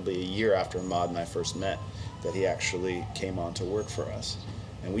probably a year after Ahmad and I first met that he actually came on to work for us.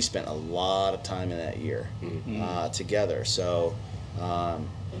 And we spent a lot of time in that year together. So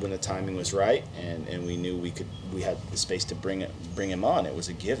when the timing was right, and we knew we had the space to bring him on, it was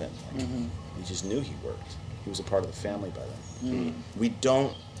a given. We just knew he worked. He was a part of the family by then. We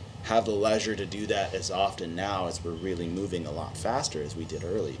don't have the leisure to do that as often now, as we're really moving a lot faster as we did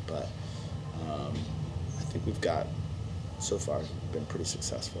early. But I think we've got, so far, been pretty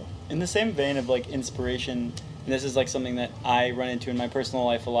successful. In the same vein of like inspiration, and this is like something that I run into in my personal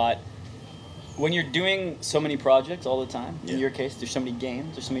life a lot, when you're doing so many projects all the time, in your case, there's so many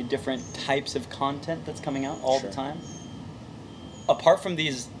games, there's so many different types of content that's coming out all the time. Apart from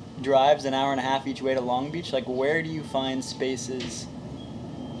these drives an hour and a half each way to Long Beach, like where do you find spaces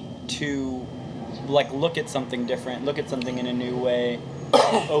to like look at something different, look at something in a new way,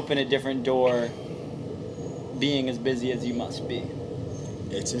 open a different door, being as busy as you must be?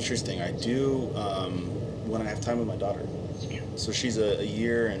 It's interesting. I do when I have time with my daughter. So she's a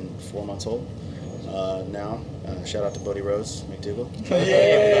year and 4 months old now. Shout out to Bodie Rose McDougal.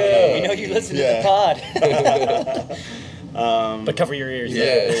 Yeah, we know you listen to the pod. But cover your ears. Yeah,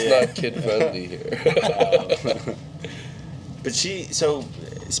 it's not kid friendly here. But so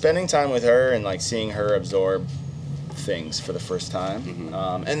spending time with her and like seeing her absorb things for the first time.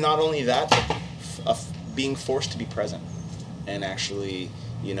 Mm-hmm. And not only that, but being forced to be present and actually,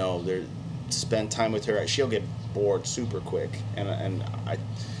 spend time with her. She'll get bored super quick, and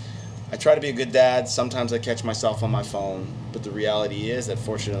I try to be a good dad. Sometimes I catch myself on my phone, but the reality is that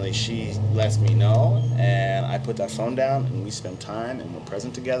fortunately she lets me know, and I put that phone down, and we spend time, and we're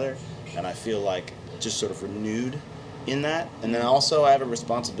present together, and I feel like just sort of renewed in that. And then also I have a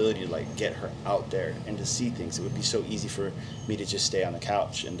responsibility to like get her out there and to see things. It would be so easy for me to just stay on the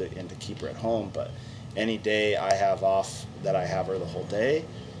couch and to keep her at home, but any day I have off that I have her the whole day,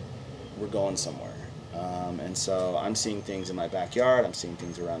 we're going somewhere. And so I'm seeing things in my backyard. I'm seeing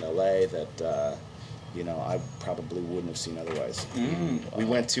things around LA that, I probably wouldn't have seen otherwise. We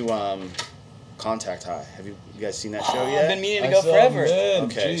went to Contact High. Have you guys seen that show yet? I've been meaning to go forever.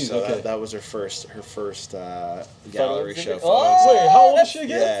 Okay, Jeez, so okay. That was her first gallery show. Oh, Wait, how old is she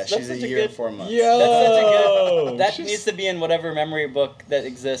again? Yeah, That's she's such a a year good- and 4 months. Yo, That's such a good. That she's- needs to be in whatever memory book that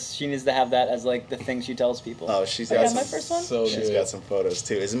exists. She needs to have that as like the thing she tells people. Oh, she's I got got some, my first one. So she's good. got some photos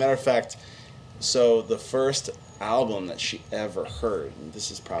too. As a matter of fact, so the first album that she ever heard, and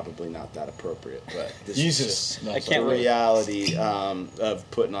this is probably not that appropriate, but this is Jesus. just No, I can't the wait. reality of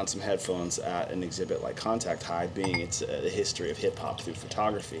putting on some headphones at an exhibit like Contact High, being it's the history of hip hop through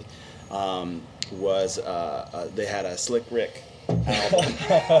photography, was they had a Slick Rick album.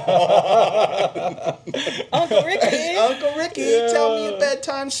 Uncle Ricky. Uncle Ricky, tell me a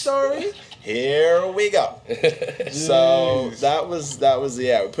bedtime story. Here we go. So that was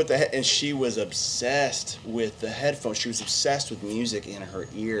we put and she was obsessed with the headphones. She was obsessed with music in her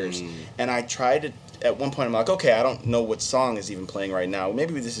ears. And I tried to, at one point I'm like, okay, I don't know what song is even playing right now.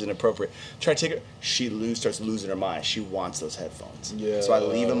 Maybe this is inappropriate. Try to take her. She starts losing her mind. She wants those headphones. Yeah. So I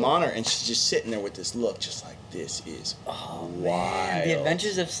leave them on her, and she's just sitting there with this look, just like, this is wild. Man, The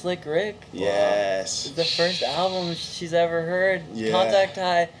Adventures of Slick Rick. Yes. The first album she's ever heard. Yeah. Contact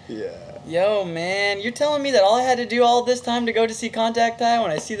High. Yeah. Yo, man, you're telling me that all I had to do all this time to go to see Contact High when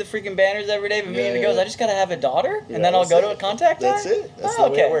I see the freaking banners every day, but meeting goes, I just gotta have a daughter, and then I'll go to a Contact High? That's it. That's Oh,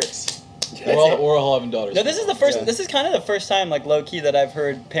 the way it works. We're all having daughters. No, this is the first. Yeah. This is kind of the first time, like low key, that I've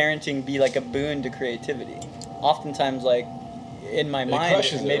heard parenting be like a boon to creativity. Oftentimes, like in my mind,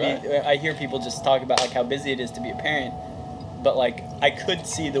 crushes it, maybe right? I hear people just talk about like how busy it is to be a parent, but like I could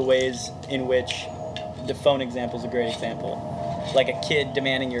see the ways in which the phone example is a great example. Like a kid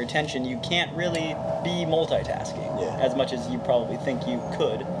demanding your attention, you can't really be multitasking as much as you probably think you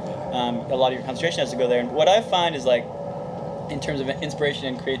could. A lot of your concentration has to go there. And what I find is like, in terms of inspiration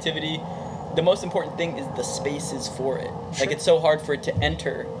and creativity, the most important thing is the spaces for it. Like it's so hard for it to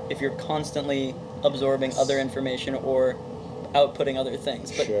enter if you're constantly absorbing other information or outputting other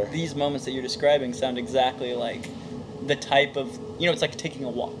things. But these moments that you're describing sound exactly like the type of, it's like taking a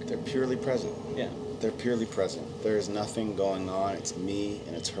walk. They're purely present. Yeah. They're purely present. There is nothing going on. It's me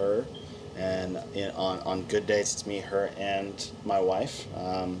and it's her. And on good days, it's me, her, and my wife.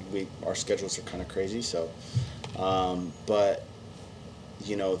 Our schedules are kind of crazy, so. But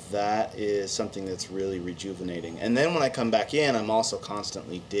that is something that's really rejuvenating. And then when I come back in, I'm also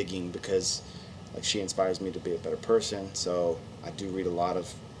constantly digging because, like, she inspires me to be a better person. So I do read a lot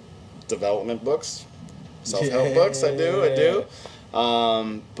of development books, self-help books. I do.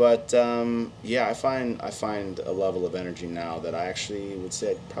 I find a level of energy now that I actually would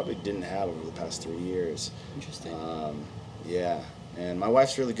say I probably didn't have over the past 3 years. Interesting. And my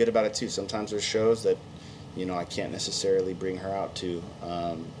wife's really good about it too. Sometimes there's shows that, I can't necessarily bring her out to,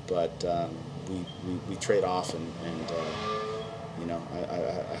 but we trade off and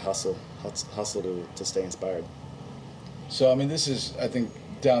I hustle to stay inspired. So I mean, this is, I think,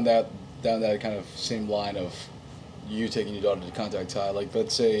 down that kind of same line of you taking your daughter to Contact High. Like,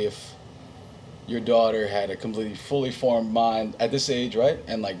 let's say if your daughter had a completely fully formed mind at this age, right?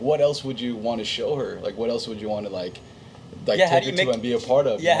 And like, what else would you want to show her? Like, what else would you want to like how take do her you to and be a part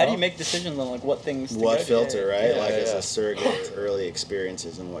of? Yeah, how do you make decisions on like what things? What to filter, right? Yeah, as yeah. a surrogate to early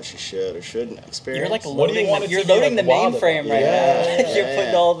experiences and what she should or shouldn't experience. You're like What do you loading. want it You're to be, loading like, the wild mainframe about? right now. You're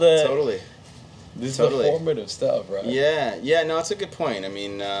putting all the. Totally. This Totally. is the formative stuff, right? Yeah. No, it's a good point. I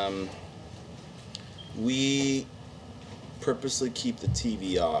mean, we purposely keep the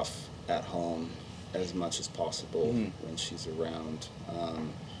TV off at home as much as possible when she's around.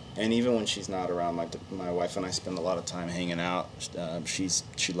 And even when she's not around, my wife and I spend a lot of time hanging out.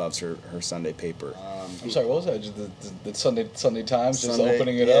 She loves her Sunday paper. I'm sorry, what was that? Just the Sunday Times, just Sunday-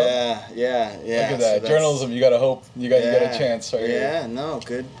 opening it up? Yeah. Look at So that. that's- Journalism, you gotta hope. You got a chance right here. Yeah, no,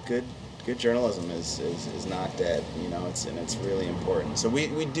 good journalism is not dead. It's really important. So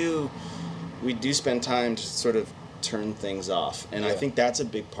we do spend time to sort of turn things off, and I think that's a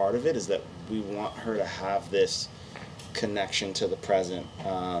big part of it, is that we want her to have this connection to the present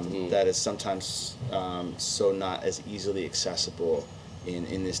that is sometimes so not as easily accessible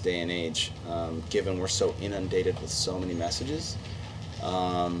in this day and age, given we're so inundated with so many messages.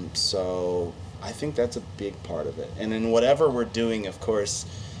 So I think that's a big part of it. And in whatever we're doing, of course,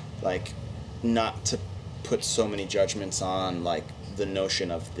 like, not to put so many judgments on, like, the notion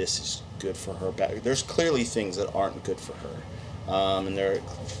of this is good for her. There's clearly things that aren't good for her. And there are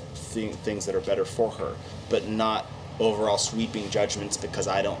things that are better for her, but not overall sweeping judgments because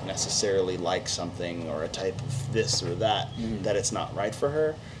I don't necessarily like something or a type of this or that, that it's not right for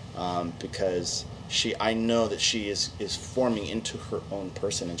her, because I know that she is forming into her own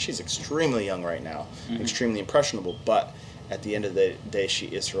person, and she's extremely young right now, extremely impressionable, but at the end of the day, she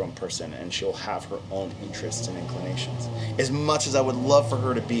is her own person, and she'll have her own interests and inclinations. As much as I would love for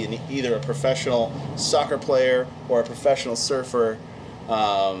her to be either a professional soccer player or a professional surfer,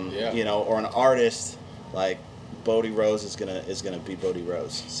 you know, or an artist, like, Bodie Rose is gonna be Bodie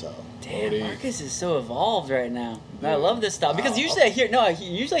Rose. So damn, Marcus is so evolved right now. I love this stuff because usually I hear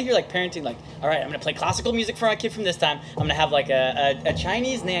like parenting, like, all right, I'm gonna play classical music for my kid from this time. I'm gonna have like a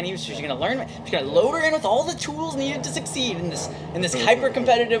Chinese nanny. She's gonna learn. She's gonna load her in with all the tools needed to succeed in this hyper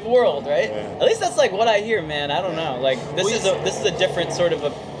competitive world, right? Yeah. At least that's like what I hear, man. I don't know. Like this is a different sort of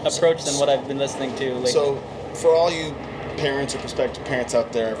approach than what I've been listening to. Like, so for all you parents or prospective parents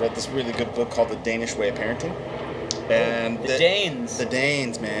out there, I've read this really good book called The Danish Way of Parenting. And the Danes. The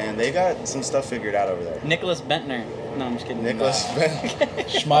Danes, man. They got some stuff figured out over there. Nicholas Bentner. No, I'm just kidding. Nicholas Bentner.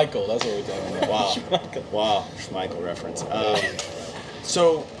 Schmeichel, that's what we're talking about. Wow. Schmeichel. Wow. Schmeichel reference.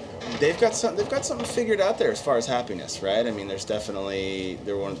 So they've got something figured out there as far as happiness, right? I mean, they're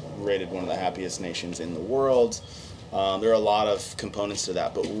rated one of the happiest nations in the world. There are a lot of components to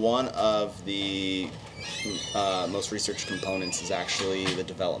that, but one of the most researched components is actually the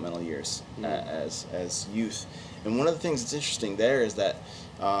developmental years as youth. And one of the things that's interesting there is that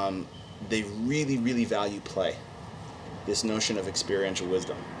they really, really value play. This notion of experiential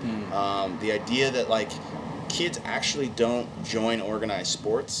wisdom. The idea that, like, kids actually don't join organized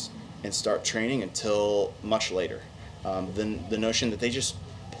sports and start training until much later. The notion that they just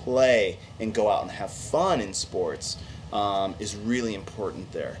play and go out and have fun in sports is really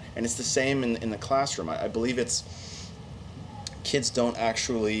important there. And it's the same in the classroom. I believe kids don't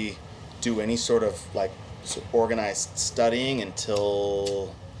actually do any sort of, like, organized studying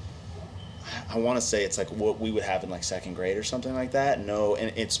until, I want to say it's like what we would have in like second grade or something like that. No,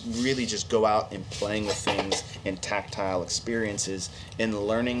 and it's really just go out and playing with things and tactile experiences and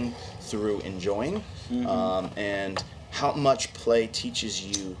learning through enjoying. And how much play teaches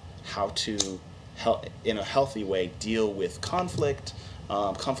you how to, in a healthy way, deal with conflict,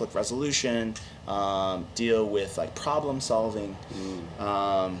 conflict resolution, deal with like problem solving,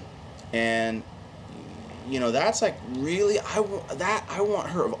 and you know, that's like really, I want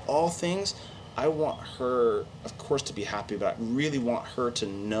her, of all things, I want her, of course, to be happy, but I really want her to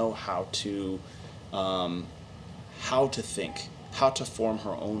know how to think, how to form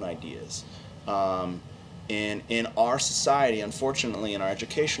her own ideas. In our society, unfortunately, in our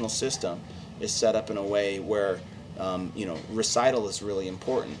educational system, is set up in a way where, you know, recital is really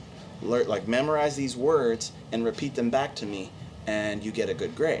important. Like, memorize these words and repeat them back to me, and you get a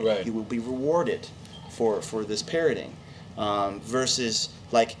good grade. Right. You will be rewarded for this parroting, versus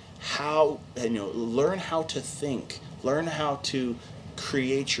like how, you know, learn how to think, learn how to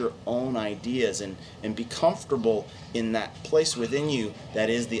create your own ideas, and be comfortable in that place within you that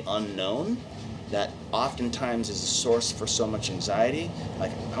is the unknown, that oftentimes is a source for so much anxiety.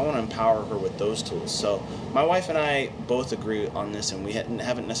 Like, I want to empower her with those tools. So my wife and I both agree on this, and we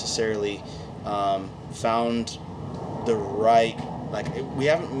haven't necessarily found the right, like, we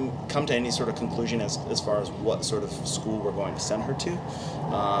haven't come to any sort of conclusion as far as what sort of school we're going to send her to.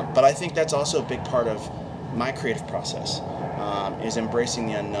 But I think that's also a big part of my creative process, is embracing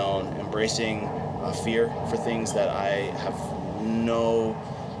the unknown, embracing fear for things that I have no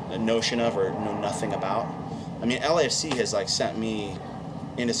notion of or know nothing about. I mean, LAFC has like sent me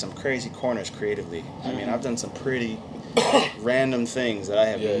into some crazy corners creatively. I mean, I've done some pretty random things that I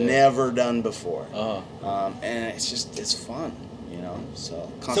have never done before, and it's fun, you know. So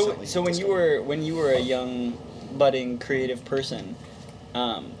constantly. So when you were a young, budding creative person,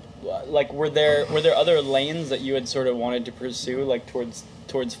 like were there other lanes that you had sort of wanted to pursue, like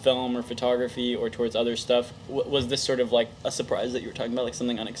towards film or photography or towards other stuff? Was this sort of like a surprise that you were talking about, like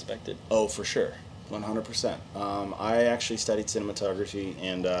something unexpected? Oh, for sure, 100%. I actually studied cinematography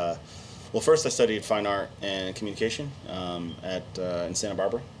and. Well, first I studied fine art and communication in Santa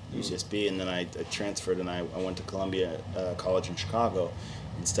Barbara, UCSB, and then I transferred and I went to Columbia College in Chicago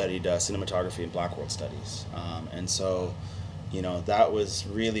and studied cinematography and black world studies. And so, you know, that was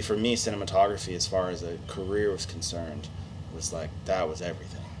really, for me, cinematography as far as a career was concerned, was like, that was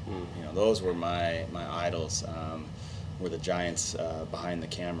everything. You know, those were my idols, were the giants behind the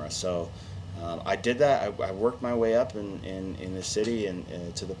camera. So I did that. I worked my way up in the city, and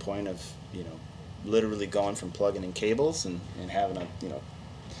to the point of, you know, literally going from plugging in cables and having a, you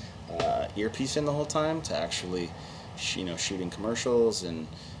know, earpiece in the whole time, to actually, you know, shooting commercials, and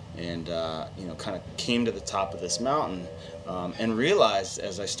you know, kind of came to the top of this mountain, and realized,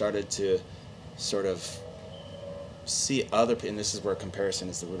 as I started to sort of see other, and this is where comparison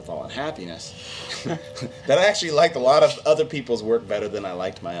is the root of all unhappiness, that I actually liked a lot of other people's work better than I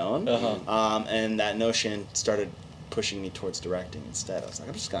liked my own. And that notion started pushing me towards directing instead. I was like,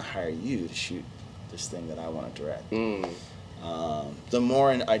 I'm just going to hire you to shoot this thing that I want to direct. The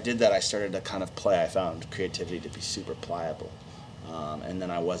more I did that, I started to kind of play. I found creativity to be super pliable. And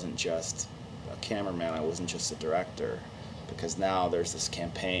then I wasn't just a cameraman, I wasn't just a director, because now there's this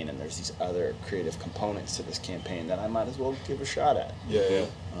campaign and there's these other creative components to this campaign that I might as well give a shot at.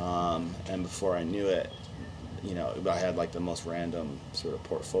 And before I knew it, you know, I had like the most random sort of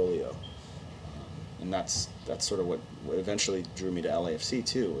portfolio. And that's sort of what eventually drew me to LAFC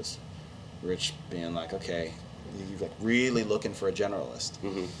too, was Rich being like, okay, you're like really looking for a generalist.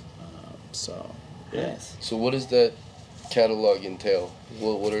 So, yeah. Nice. So what does that catalog entail?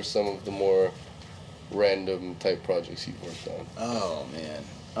 What are some of the more random type projects you've worked on? Oh man.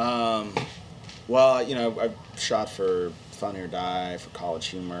 Well, you know, I shot for Funny or Die, for College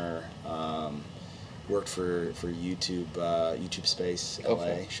Humor. Worked for YouTube Space LA.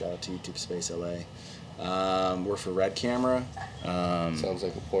 Okay. Shout out to YouTube Space LA. Worked for Red Camera. Sounds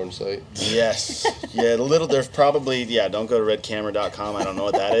like a porn site. Yes. Yeah, there's probably, don't go to redcamera.com. I don't know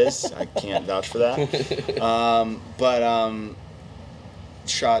what that is. I can't vouch for that. But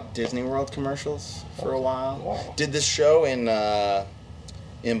shot Disney World commercials for a while. Wow. Did this show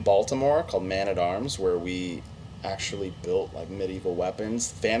in Baltimore called Man at Arms, where we actually built like medieval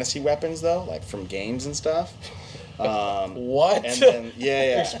weapons, fantasy weapons though, like from games and stuff. What? And then,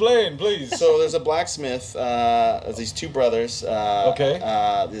 yeah. Explain, please. So there's a blacksmith, these two brothers,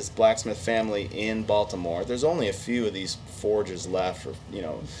 this blacksmith family in Baltimore. There's only a few of these forges left, or, you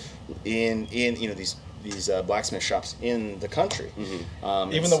know, in you know, these blacksmith shops in the country.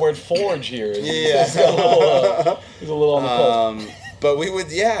 Even the word forge here is is a little on the cusp. But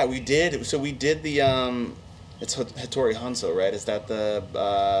we did. So we did the it's Hattori Hanzo, right? Is that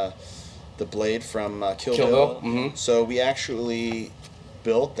the blade from Kill Bill? Mm-hmm. So we actually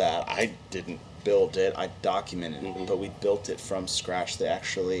built that. I didn't build it. I documented it, but we built it from scratch. They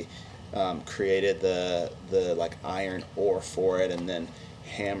actually created the like iron ore for it, and then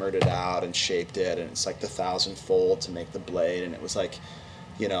hammered it out and shaped it, and it's like the 1,000-fold to make the blade, and it was like,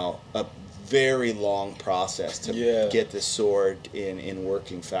 you know, a very long process to get this sword in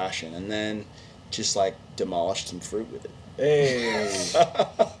working fashion, and then just like demolished some fruit with it. Hey.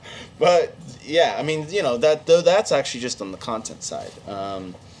 But yeah, I mean, you know, that's actually just on the content side.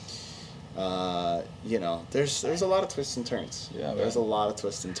 You know, there's a lot of twists and turns. Yeah, there's a lot of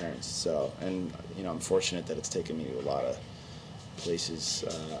twists and turns. So, and you know, I'm fortunate that it's taken me to a lot of places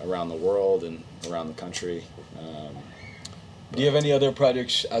around the world and around the country. Do you have any other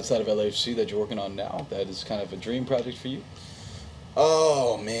projects outside of LAFC that you're working on now that is kind of a dream project for you?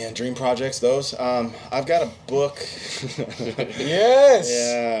 Oh man, dream projects, those. I've got a book. Yes.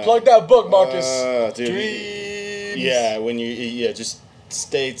 Yeah. Plug that book, Marcus. Dude, Dreams. Yeah, when you just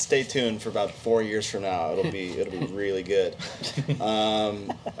stay tuned for about 4 years from now. It'll be really good.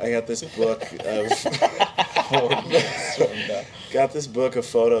 I got this book of 4 years from now. Got this book of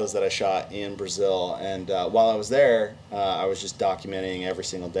photos that I shot in Brazil, and while I was there, I was just documenting every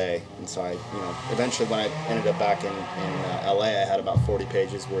single day. And so I, you know, eventually when I ended up back in LA, I had about 40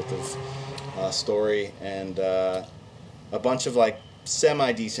 pages worth of story and a bunch of like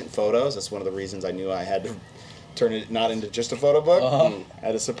semi-decent photos. That's one of the reasons I knew I had to turn it not into just a photo book. I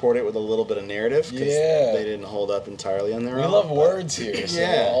had to support it with a little bit of narrative because they didn't hold up entirely on their own. We love words here. So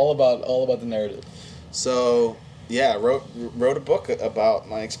all about the narrative. So yeah, wrote a book about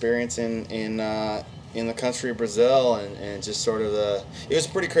my experience in the country of Brazil, and just sort of it was a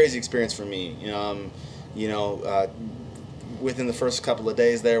pretty crazy experience for me. Within the first couple of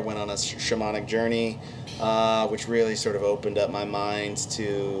days there, went on a shamanic journey, which really sort of opened up my mind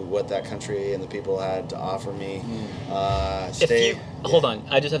to what that country and the people had to offer me. Hold on,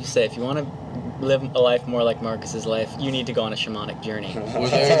 I just have to say, if you want to live a life more like Marcus's life, you need to go on a shamanic journey. Were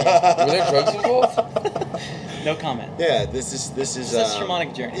there drugs involved? No comment. Yeah, this is a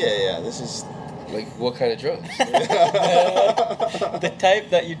shamanic journey. Yeah, this is Like, what kind of drugs? The type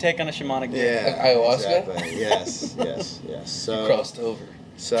that you take on a shamanic journey. Yeah. Ayahuasca? Exactly. Yes. So Crossed over.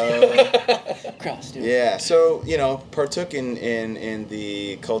 Crossed it. Yeah, so partook in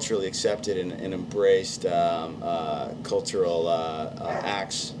the culturally accepted and embraced cultural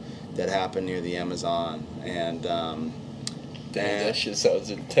acts that happen near the Amazon, and Damn, that shit sounds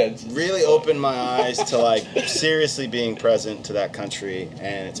intense. really opened my eyes to like seriously being present to that country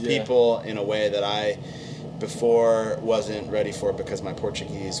and its people in a way that I before wasn't ready for, because my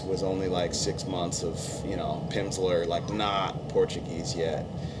Portuguese was only like 6 months of Pimsleur, like not Portuguese yet.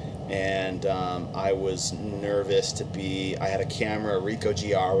 And I was nervous to be. I had a camera, a Ricoh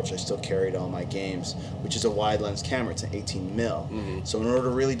GR, which I still carried all my games, which is a wide lens camera. It's an 18 mil. Mm-hmm. So in order to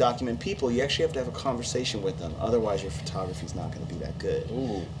really document people, you actually have to have a conversation with them. Otherwise, your photography is not going to be that good.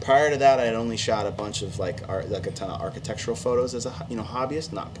 Ooh. Prior to that, I had only shot a bunch of like a ton of architectural photos as a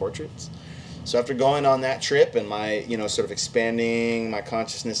hobbyist, not portraits. So after going on that trip and my sort of expanding my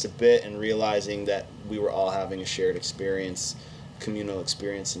consciousness a bit and realizing that we were all having a shared experience, communal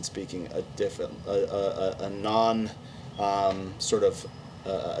experience, and speaking a different, a non sort of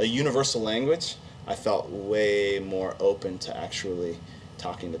a universal language, I felt way more open to actually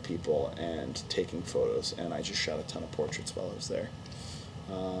talking to people and taking photos, and I just shot a ton of portraits while I was there.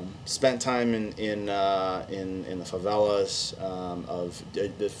 Spent time in the favelas of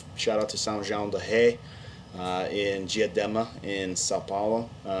shout out to São João da Rei in Diadema in Sao Paulo,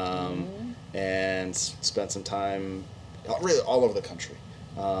 and spent some time really all over the country.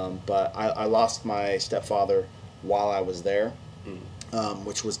 But I lost my stepfather while I was there,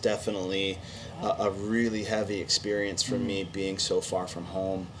 which was definitely a really heavy experience for me, being so far from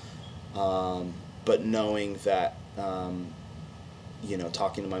home. But knowing that,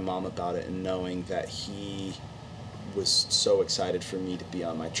 talking to my mom about it and knowing that he was so excited for me to be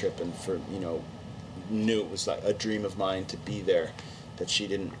on my trip and knew it was like a dream of mine to be there, that she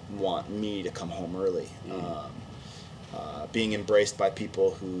didn't want me to come home early. Being embraced by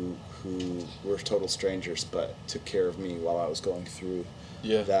people who were total strangers but took care of me while I was going through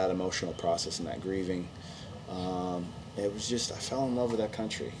that emotional process and that grieving. It was just, I fell in love with that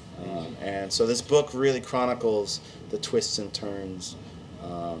country. And so this book really chronicles the twists and turns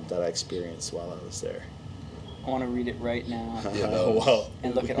that I experienced while I was there. I want to read it right now Well,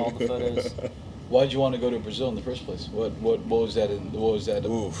 and look at all the photos. Why did you want to go to Brazil in the first place? What was that? What was that?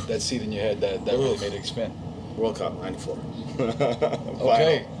 Oof. That seed in your head that really made it expand. World Cup '94.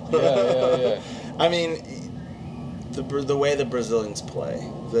 Okay. Yeah. I mean, the way the Brazilians play,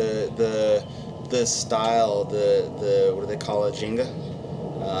 the style, the what do they call it, ginga?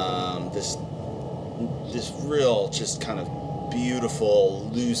 This real, just kind of beautiful,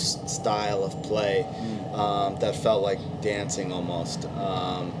 loose style of play that felt like dancing almost.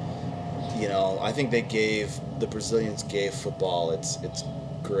 I think the Brazilians gave football its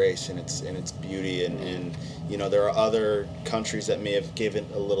grace and its beauty, and there are other countries that may have given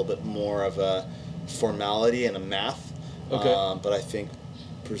a little bit more of a formality and a math. Okay. But I think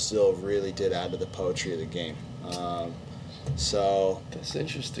Brazil really did add to the poetry of the game. So That's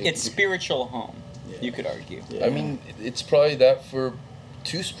interesting. It's spiritual home, you could argue. Yeah. I mean, it's probably that for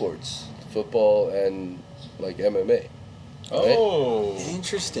two sports, football and like MMA. Oh.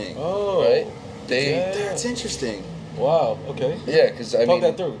 Interesting. Oh. Right? That's interesting. Wow. Okay. Yeah, because I Talk mean,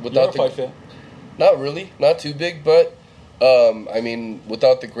 that through. without You're a fight fan. not really, not too big, but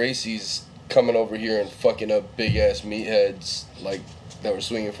without the Gracies coming over here and fucking up big ass meatheads like that were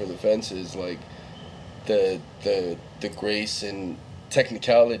swinging for the fences, like the grace and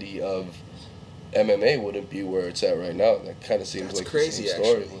technicality of MMA wouldn't be where it's at right now. That kind of seems That's like crazy, the same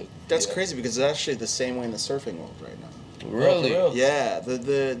story. actually. but, That's yeah. crazy because it's actually the same way in the surfing world right now. Really? Oh, for real? Yeah,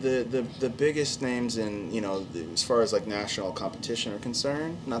 the biggest names in as far as like national competition are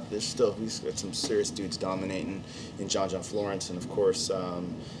concerned. Not there's still we've got some serious dudes dominating in John Florence, and of course,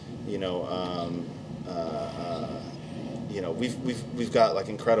 we've got like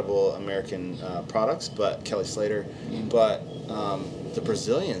incredible American products, but Kelly Slater, but the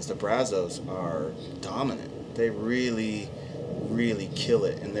Brazilians, the Brazos, are dominant. They really kill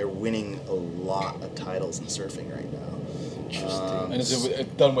it, and they're winning a lot of titles in surfing right now. And is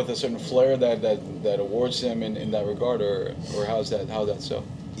it done with a certain flair that awards them in that regard, or how's that so?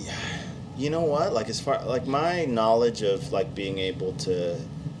 Yeah, you know what? Like as far like my knowledge of like being able to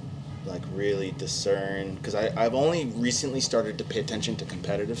like really discern, because I've only recently started to pay attention to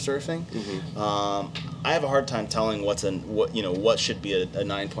competitive surfing. I have a hard time telling what should be a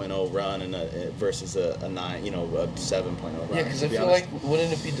 9.0 run and versus a 9 a 7.0 run. Yeah, because I to be feel honest. like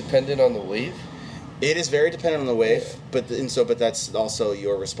wouldn't it be dependent on the wave? It is very dependent on the wave, but that's also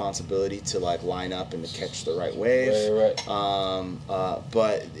your responsibility to like line up and to catch the right wave. Right.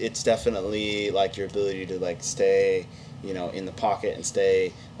 But it's definitely like your ability to like stay, in the pocket and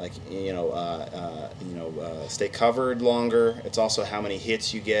stay like stay covered longer. It's also how many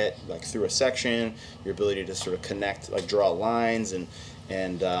hits you get like through a section, your ability to sort of connect, like draw lines, and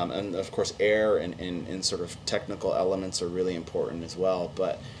of course air and sort of technical elements are really important as well.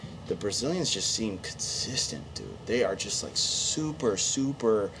 But the Brazilians just seem consistent, dude. They are just like super,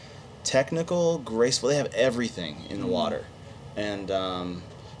 super technical, graceful. They have everything in the water. And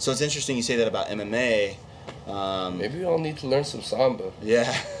so it's interesting you say that about MMA. Maybe we all need to learn some samba.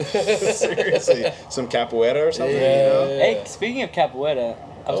 Yeah. Seriously. Some capoeira or something? Hey, speaking of capoeira,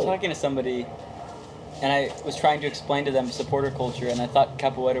 I was talking to somebody and I was trying to explain to them supporter culture, and I thought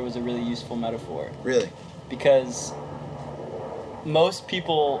capoeira was a really useful metaphor. Really? Because most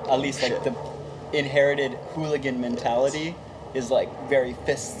people, at least like the inherited hooligan mentality, is like very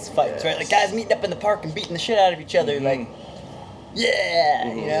fists fights, right? Like guys meeting up in the park and beating the shit out of each other, like,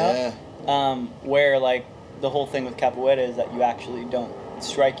 where like the whole thing with capoeira is that you actually don't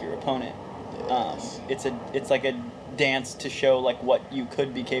strike your opponent. It's like a dance to show like what you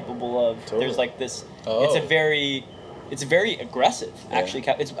could be capable of. Totally. There's like this. It's very aggressive actually.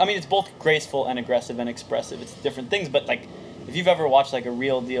 It's both graceful and aggressive and expressive. It's different things, but like. If you've ever watched like a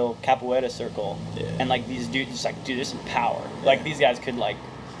real deal capoeira circle, and like these dudes, just like, dude, there's some power. Like these guys could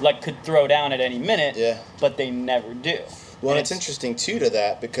could throw down at any minute, but they never do. Well, and it's interesting too to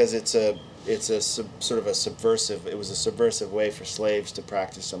that because it was a subversive way for slaves to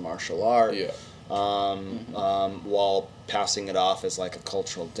practice a martial art, while passing it off as like a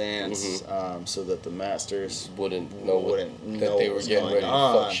cultural dance, so that the masters wouldn't know that they were getting ready to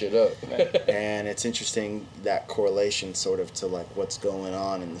fuck shit up. And it's interesting that correlation sort of to like what's going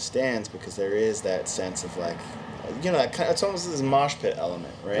on in the stands, because there is that sense of like, it's almost this mosh pit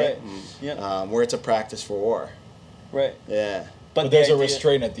element, right? Where it's a practice for war. Right. Yeah. But there's a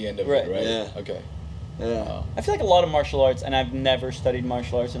restraint at the end of it, right? Yeah. Okay. Yeah. I feel like a lot of martial arts, and I've never studied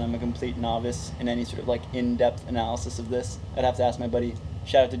martial arts, and I'm a complete novice in any sort of like in-depth analysis of this. I'd have to ask my buddy.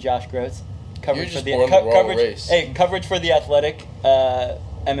 Shout out to Josh Groats. Coverage for the race. Hey, coverage for the Athletic,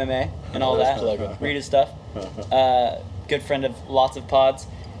 MMA, and all that. Read his stuff. Good friend of lots of pods.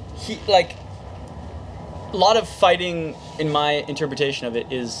 He like a lot of fighting, in my interpretation of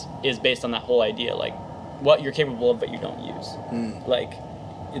it, is based on that whole idea, like what you're capable of, but you don't use. Like.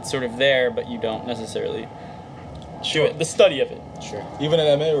 It's sort of there, but you don't necessarily do it. The study of it. Sure. Even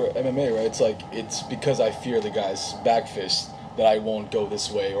in MMA, right? It's like, it's because I fear the guy's back fist that I won't go this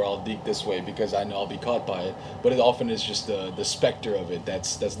way or I'll deke this way because I know I'll be caught by it. But it often is just the specter of it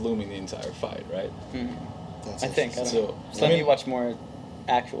that's looming the entire fight, right? I think. So you watch more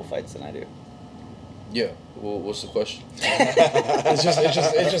actual fights than I do. Yeah. Well, what's the question? It's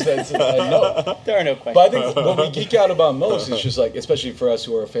just that no. There are no questions. But I think what we geek out about most is just like, especially for us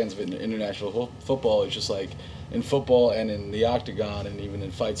who are fans of international football, it's just like in football and in the octagon and even in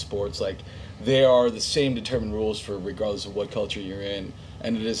fight sports, like they are the same determined rules for regardless of what culture you're in,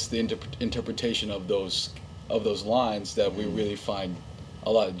 and it is the interpretation of those lines that we really find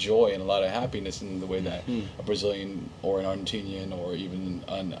a lot of joy and a lot of happiness in the way that a Brazilian or an Argentinian or even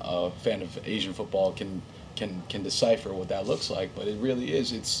a fan of Asian football can decipher what that looks like. But it really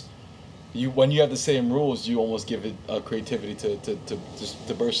is. It's when you have the same rules, you almost give it a creativity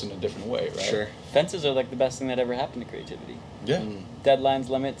to burst in a different way, right? Sure. Fences are like the best thing that ever happened to creativity. Yeah. Deadlines,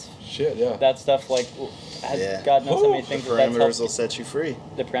 limits. Shit. Yeah. That stuff has God knows how many things. The parameters will set you free.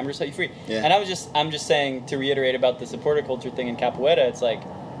 The parameters set you free. Yeah. And I'm just saying, to reiterate about the supporter culture thing in capoeira, it's like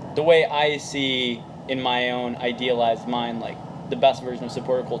the way I see in my own idealized mind, like the best version of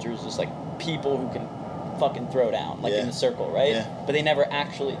supporter culture is just like people who can fucking throw down, like in the circle, right? Yeah. But they never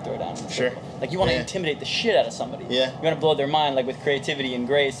actually throw down in the circle. Like you want to intimidate the shit out of somebody. Yeah. You want to blow their mind, like with creativity and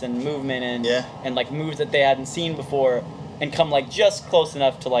grace and movement and like moves that they hadn't seen before, and come like just close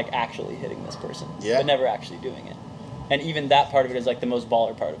enough to like actually hitting this person, but never actually doing it. And even that part of it is like the most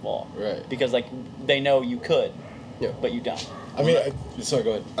baller part of all, right? Because like they know you could, but you don't. I mean, sorry,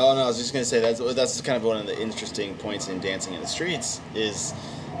 go ahead. Oh no, I was just gonna say that's kind of one of the interesting points in Dancing in the Streets is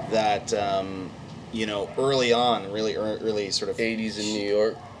that early on, really early sort of 80s in New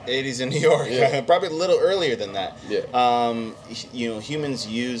York. 80s in New York, probably a little earlier than that. Yeah. Humans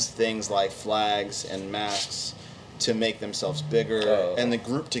use things like flags and masks to make themselves bigger and they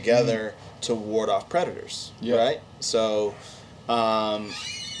group together to ward off predators, right? So,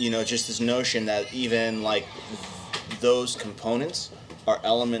 just this notion that even like those components are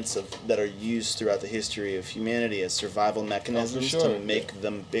elements that are used throughout the history of humanity as survival mechanisms to make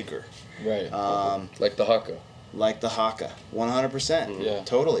them bigger. Right. Like the Haka. Like the Haka, 100%. Yeah.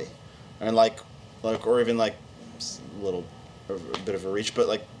 Totally. And like, or even like a bit of a reach, but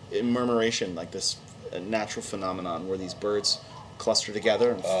like murmuration, like this natural phenomenon where these birds cluster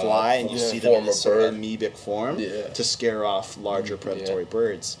together and fly, and you see them in this sort of amoebic form to scare off larger predatory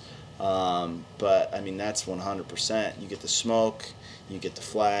birds. But I mean, that's 100%. You get the smoke, you get the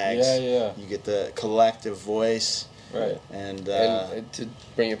flags, you get the collective voice. Right. And to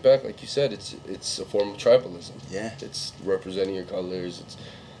bring it back, like you said, it's a form of tribalism. Yeah. It's representing your colors. It's,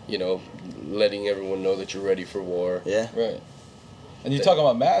 letting everyone know that you're ready for war. Yeah. Right. And you talk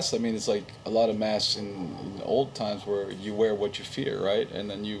about masks. I mean, it's like a lot of masks in old times where you wear what you fear, right? And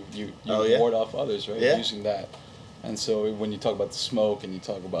then you ward off others, right? Yeah. Using that. And so when you talk about the smoke and you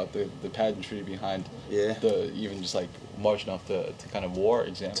talk about the pageantry behind the even just like marching off to kind of war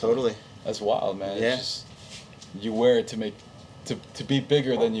example. Totally. That's wild, man. Yeah. It's just, you wear it to be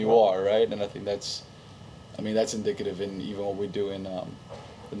bigger than you are, right? And I think that's indicative in even what we do in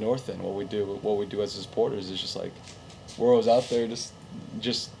the North End. What we do as supporters is just like, we're always out there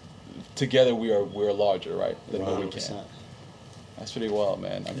just together we're larger, right, than what we can. That's pretty wild,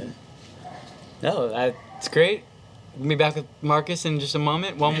 man. I mean, No, it's great. We'll be back with Marcus in just a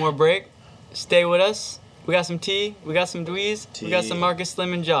moment. One more break. Stay with us. We got some tea. We got some Dweez. We got some Marcus,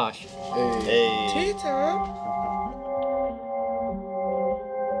 Slim, and Josh. Hey. Tea time.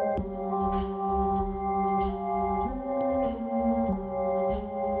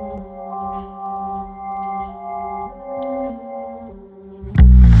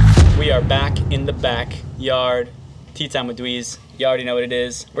 We are back in the backyard. Tea time with Dweez. You already know what it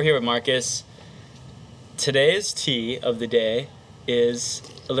is. We're here with Marcus. Today's tea of the day is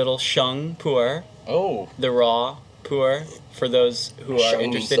a little shung pu'er. oh, The raw pu'er for those who are Shang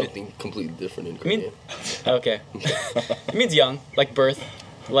means interested. something completely different in I mean, Korean. okay. It means young, like birth,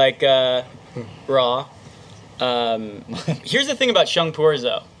 like raw. Here's the thing about shung pu'ers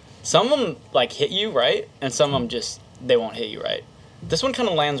though. Some of them like hit you right, and some of them they won't hit you right. This one kind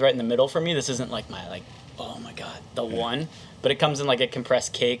of lands right in the middle for me. This isn't like oh my god, the one, but it comes in like a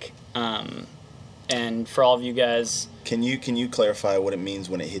compressed cake. And for all of you guys, Can you clarify what it means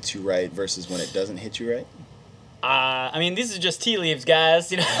when it hits you right versus when it doesn't hit you right? I mean, these are just tea leaves, guys.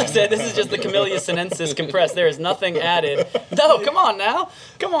 You know what I'm saying? This is just the Camellia sinensis compressed. There is nothing added. No, come on now.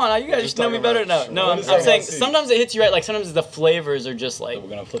 Come on now. You guys just know me better now. No, I'm saying sometimes it hits you right. Like sometimes the flavors are just like. we're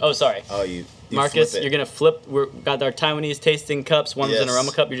gonna flip Oh, this. sorry. Oh, you Marcus, flip it. you're gonna flip. We've got our Taiwanese tasting cups. One's an Yes.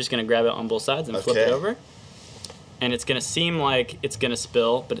 aroma cup. You're just gonna grab it on both sides and flip it Okay. over. And it's gonna seem like it's gonna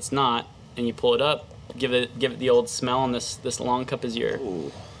spill, but it's not. And you pull it up. Give it the old smell. And this long cup is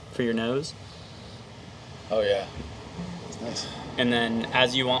Ooh, for your nose. Oh yeah. nice. And then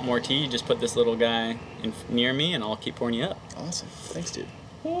as you want more tea, you just put this little guy near me, and I'll keep pouring you up. Awesome. Thanks, dude.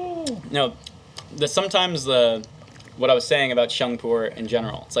 No, sometimes what I was saying about shungpur in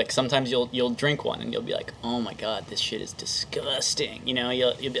general, it's like sometimes you'll drink one and you'll be like, oh my god, this shit is disgusting. You know,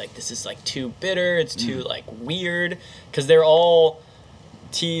 you'll be like, this is like too bitter, it's too like weird, because they're all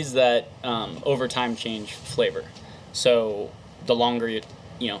teas that over time change flavor. So the longer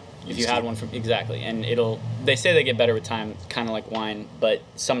if you had one from exactly, and they say they get better with time, kind of like wine, but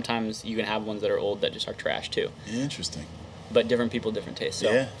sometimes you can have ones that are old that just are trash too. Interesting. But different people, different tastes.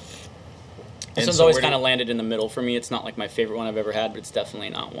 So. Yeah. This one's always kind of landed in the middle for me. It's not like my favorite one I've ever had, but it's definitely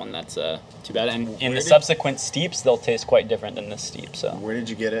not one that's too bad. And in the subsequent steeps, they'll taste quite different than this steep. So Where did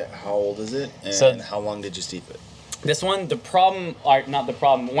you get it? How old is it? And So- how long did you steep it? this one,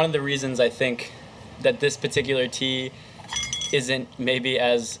 one of the reasons I think that this particular tea isn't maybe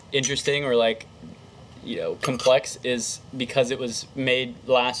as interesting or complex is because it was made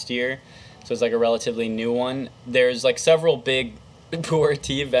last year. So it's like a relatively new one. There's like several big pu'er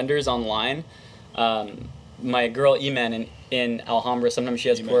tea vendors online. My girl Iman in Alhambra, sometimes she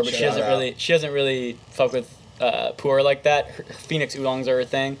has pu'er, but she doesn't really fuck with pu'er like that. Her Phoenix oolongs are her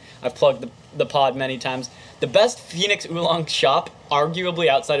thing. I've plugged the pod many times. The best Phoenix oolong shop, arguably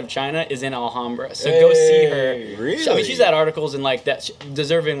outside of China, is in Alhambra. So go see her. Really? I mean, she's had articles in like that,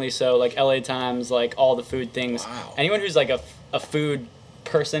 deservingly so, like LA Times, like all the food things. Wow. Anyone who's like a food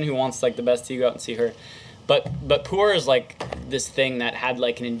person who wants like the best tea, go out and see her. But pu'er is like this thing that had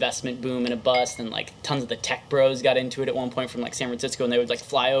like an investment boom and a bust, and like tons of the tech bros got into it at one point from like San Francisco, and they would like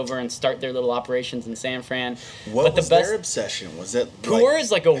fly over and start their little operations in San Fran. What was their obsession? Was it Pu'er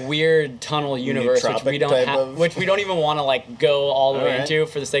is like a weird tunnel universe which we don't which we don't even want to like go all the way into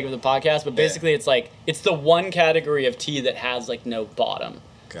for the sake of the podcast. But basically, it's like it's the one category of tea that has like no bottom.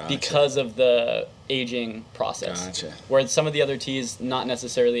 Gotcha. Because of the aging process. Gotcha. Whereas some of the other teas, not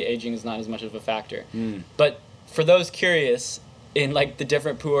necessarily aging is not as much of a factor. But for those curious, in like the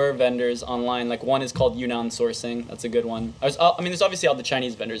different pu'er vendors online. Like one is called Yunnan Sourcing. That's a good one. I mean, there's obviously all the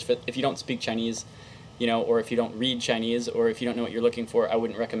Chinese vendors. But if you don't speak Chinese, you know, or if you don't read Chinese, or if you don't know what you're looking for, I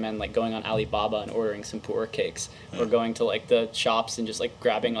wouldn't recommend like going on Alibaba and ordering some pu'er cakes, or going to like the shops and just like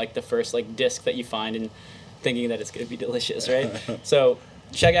grabbing like the first like disc that you find and thinking that it's gonna be delicious, right? So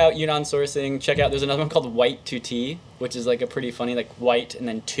check out Yunnan Sourcing. Check out, there's another one called White 2T, which is like a pretty funny, like white and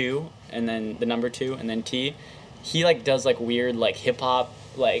then 2 and then the number 2 and then T. He like does like weird like hip hop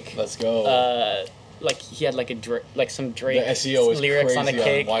like. Let's go. Like he had like some Drake The SEO is lyrics crazy on a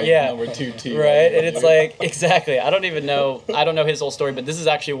cake. white Yeah. number 2T. Right, and it's like exactly. I don't know his whole story, but this is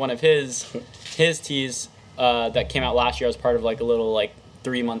actually one of his teas that came out last year as part of like a little like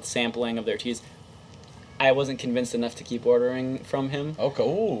 3-month sampling of their teas. I wasn't convinced enough to keep ordering from him. Okay.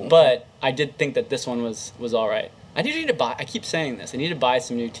 Ooh. But I did think that this one was all right. I need to buy. I keep saying this. I need to buy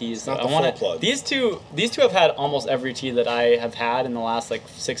some new teas. Not the I want full plug. These two have had almost every tea that I have had in the last like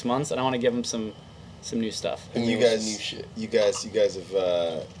 6 months, and I want to give them some new stuff. And you New shit. guys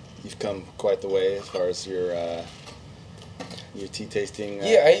have you've come quite the way as far as your tea tasting.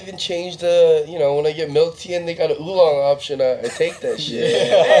 Yeah, I even changed when I get milk tea and they got an oolong option, I take that shit.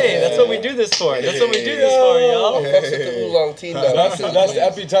 Hey, that's what we do this for. That's what we do this for, y'all. I fucks with the oolong tea now. That's the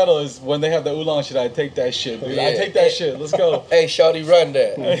epi title is when they have the oolong shit. I take that shit, dude. I Yeah. take that shit. Let's go. Hey, shawty, run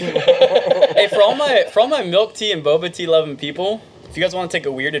that. Hey, for all my milk tea and boba tea loving people, if you guys want to take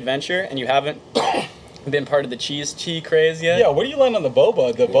a weird adventure and you haven't been part of the cheese tea craze yet, Yeah, where do you land on the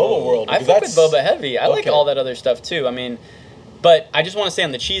boba world? I Because fuck with boba heavy. I like Okay. all that other stuff too. I mean, but I just want to say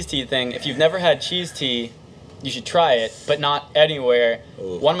on the cheese tea thing, if you've never had cheese tea, you should try it, but not anywhere.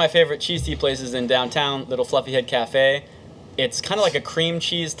 Ooh. One of my favorite cheese tea places in downtown, Little Fluffy Head Cafe. It's kind of like a cream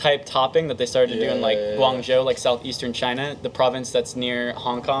cheese type topping that they started to do in like Yeah. Guangzhou, like southeastern China, the province that's near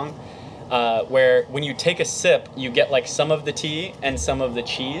Hong Kong. Where when you take a sip, you get like some of the tea and some of the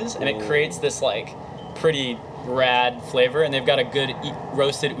cheese, and it creates this like pretty rad flavor. And they've got a good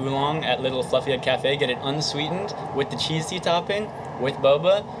roasted oolong at Little Fluffy Head Cafe. Get it unsweetened with the cheese tea topping with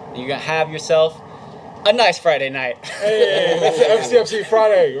boba. You're gonna have yourself a nice Friday night. Hey, that's the FCFC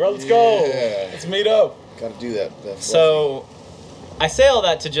Friday. Well, let's go. Yeah. Let's meet up. Gotta do that. So, I say all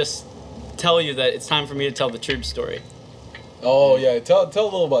that to just tell you that it's time for me to tell the Troops story. Oh yeah, tell a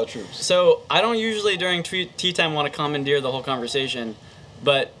little about Troops. So I don't usually during tea time want to commandeer the whole conversation,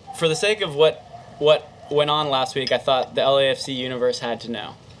 but for the sake of what went on last week, I thought the LAFC universe had to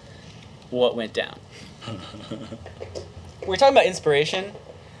know what went down. We're talking about inspiration.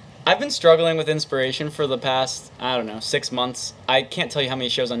 I've been struggling with inspiration for the past, 6 months. I can't tell you how many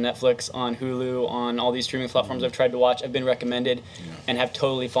shows on Netflix, on Hulu, on all these streaming platforms I've tried to watch. I've been recommended and have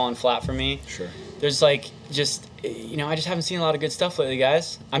totally fallen flat for me. Sure. There's I just haven't seen a lot of good stuff lately,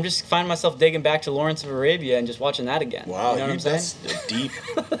 guys. I'm just finding myself digging back to Lawrence of Arabia and just watching that again. Wow, You know what I'm saying? that's a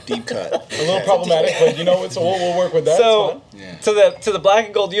deep cut. A little problematic, but you know what? So we'll work with that. So, It's fine. to the Black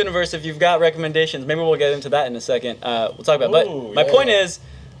and Gold universe, if you've got recommendations, maybe we'll get into that in a second. We'll talk about it. Ooh, But my yeah. point is,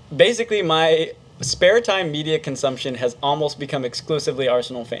 basically, my spare time media consumption has almost become exclusively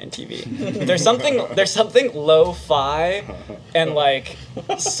Arsenal fan TV. There's something lo-fi and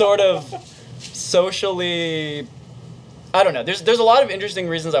sort of socially. I don't know. There's a lot of interesting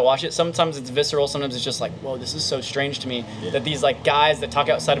reasons I watch it. Sometimes it's visceral. Sometimes it's just like, whoa, this is so strange to me that these guys that talk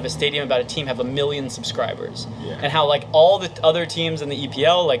outside of a stadium about a team have 1 million subscribers, and how all the other teams in the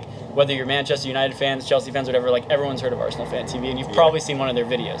EPL, whether you're Manchester United fans, Chelsea fans, whatever, everyone's heard of Arsenal Fan TV, and you've probably seen one of their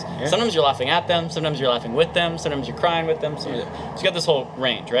videos. Sometimes you're laughing at them. Sometimes you're laughing with them. Sometimes you're crying with them. So you got this whole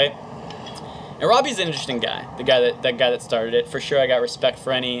range, right? And Robbie's an interesting guy. The guy that started it. For sure, I got respect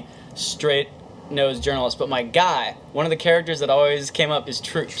for any straight-nosed journalist. But my guy, one of the characters that always came up is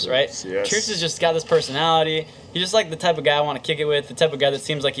Troops, right? Yes. Troops has just got this personality. He's just the type of guy I want to kick it with, the type of guy that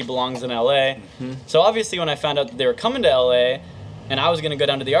seems like he belongs in LA. So obviously when I found out that they were coming to LA and I was going to go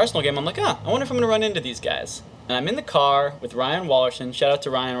down to the Arsenal game, I'm like, I wonder if I'm going to run into these guys. And I'm in the car with Ryan Wallerson. Shout out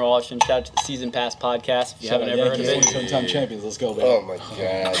to Ryan Wallerson. Shout out to the Season Pass podcast if you haven't ever heard of it. 20-time champions. Let's go, baby. Oh my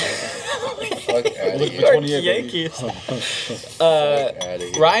god. Fuck out of Look here. for 28, baby. Yankees. Fuck outta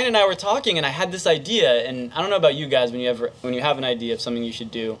here. Ryan and I were talking, and I had this idea, and I don't know about you guys when you have an idea of something you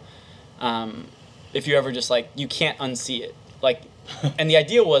should do, if you ever just you can't unsee it. And the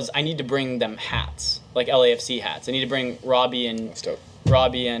idea was I need to bring them hats, LAFC hats. I need to bring Robbie and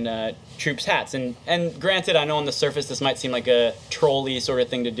Troops hats. And granted, I know on the surface this might seem like a trolley sort of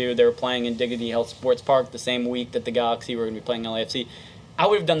thing to do. They were playing in Dignity Health Sports Park the same week that the Galaxy were going to be playing LAFC. I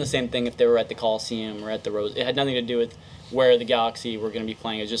would have done the same thing if they were at the Coliseum or at the Rose. It had nothing to do with where the Galaxy were going to be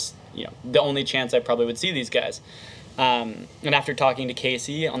playing. It was just, the only chance I probably would see these guys. And after talking to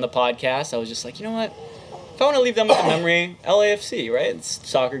Casey on the podcast, I was just like, you know what? if I want to leave them with a memory, LAFC, right? It's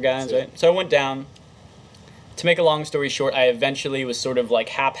soccer guys, right? So I went down. To make a long story short, I eventually was sort of like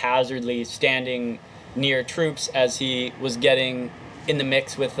haphazardly standing near Troops as he was getting in the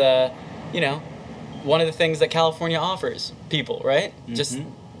mix with, one of the things that California offers people, right? Just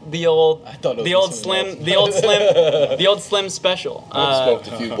the old slim special. I've smoked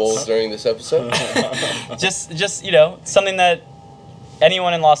a few bowls during this episode. just something that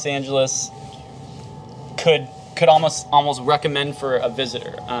anyone in Los Angeles could almost recommend for a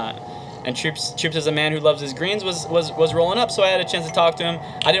visitor. And Troops is a man who loves his greens, was rolling up, so I had a chance to talk to him.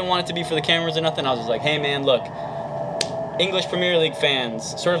 I didn't want it to be for the cameras or nothing. I was just like, hey man, look, English Premier League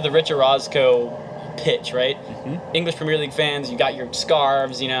fans, sort of the Rich Orozco pitch, right? English Premier League fans, you got your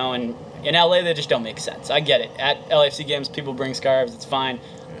scarves, and in LA they just don't make sense. I get it. At LAFC games, people bring scarves, it's fine.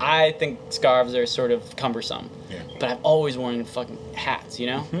 I think scarves are sort of cumbersome. Yeah. But I've always worn fucking hats,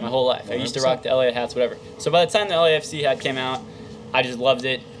 my whole life. 100%. I used to rock the LA hats, whatever. So by the time the LAFC hat came out, I just loved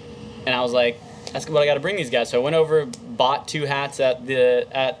it. And I was like, that's what I got to bring these guys. So I went over, bought 2 hats at the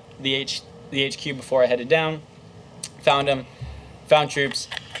HQ before I headed down. Found Troops.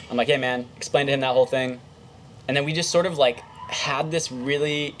 I'm like, hey man, explained to him that whole thing. And then we just sort of like had this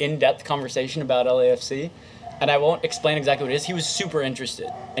really in-depth conversation about LAFC. And I won't explain exactly what it is. He was super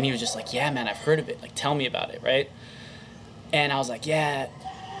interested. And he was just like, yeah man, I've heard of it. Like, tell me about it, right? And I was like, yeah,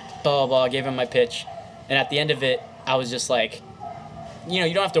 blah, blah, blah. I gave him my pitch. And at the end of it, I was just like,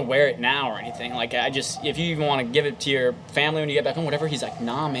 you don't have to wear it now or anything. Like, if you even want to give it to your family when you get back home, whatever. He's like,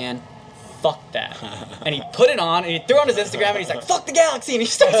 nah, man, fuck that. And he put it on, and he threw it on his Instagram, and he's like, fuck the Galaxy. And he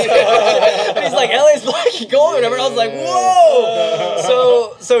starts and he's like, LA's black and gold, or whatever. And I was like,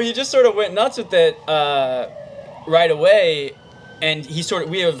 whoa. So he just sort of went nuts with it right away. And we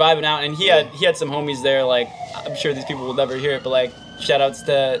were vibing out, and he had some homies there. Like, I'm sure these people will never hear it, but like, shout outs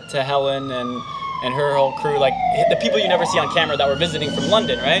to Helen and her whole crew, like the people you never see on camera that were visiting from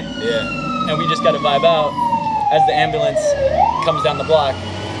London, right? Yeah. And we just got to vibe out as the ambulance comes down the block.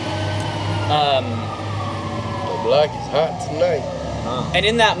 The block is hot tonight. And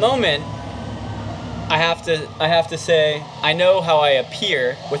in that moment, I have to say, I know how I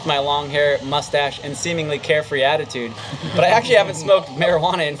appear with my long hair, mustache, and seemingly carefree attitude, but I actually haven't smoked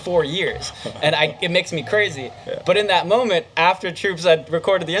marijuana in 4 years, and it makes me crazy. Yeah. But in that moment, after Troops had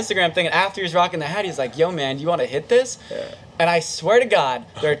recorded the Instagram thing, and after he was rocking the hat, he's like, yo man, you want to hit this? Yeah. And I swear to God,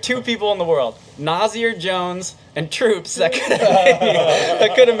 there are 2 people in the world, Nasir Jones and Troops, that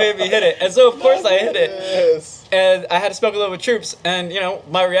could have made me hit it. And so of course I hit it. Yes. And I had to smoke a little with Troops, and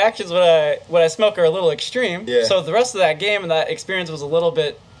my reactions when I smoke are a little extreme. Yeah. So the rest of that game and that experience was a little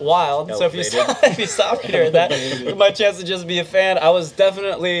bit wild. Elevated. So if you saw me during that, my chance to just be a fan, I was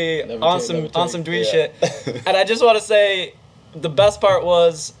definitely on some dweeb shit. And I just want to say, the best part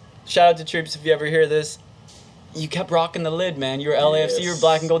was, shout out to Troops if you ever hear this. You kept rocking the lid, man. You were LAFC, you were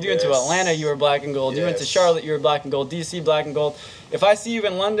black and gold. You went to Atlanta, you were black and gold. You went to Charlotte, you were black and gold. DC, black and gold. If I see you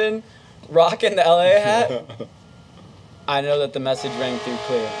in London rocking the LA hat, I know that the message rang through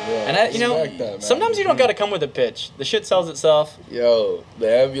clear. Yeah, and sometimes you don't got to come with a pitch. The shit sells itself. Yo,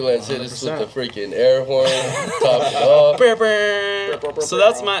 the ambulance hit us with the freaking air horn, topped it off. So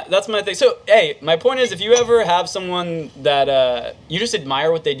that's my thing. So hey, my point is, if you ever have someone that you just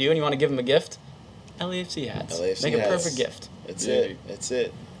admire what they do and you want to give them a gift, LAFC hats. Make a perfect gift. It's it.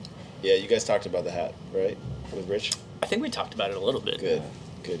 Yeah, you guys talked about the hat, right? With Rich? I think we talked about it a little bit. Good.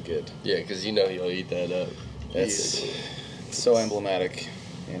 Yeah, because he'll eat that up. It's so emblematic,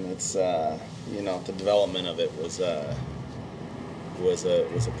 and it's the development of it was a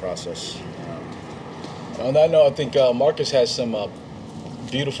process. On that note, I think Marcus has some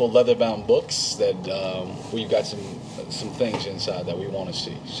beautiful leather-bound books that we've got some things inside that we want to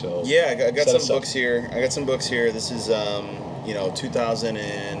see. So yeah, I got some books here. This is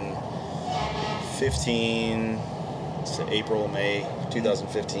 2015, April, May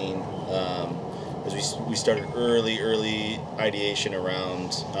 2015. As we started early ideation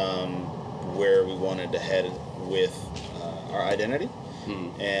around where we wanted to head with our identity.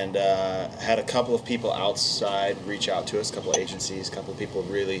 And had a couple of people outside reach out to us, a couple of agencies, a couple of people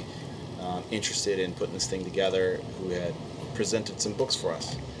really interested in putting this thing together who had presented some books for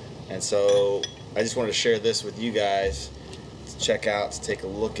us. And so I just wanted to share this with you guys to check out, to take a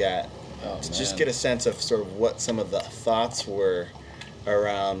look at, just get a sense of sort of what some of the thoughts were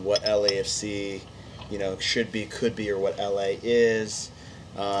around what LAFC, should be, could be, or what LA is.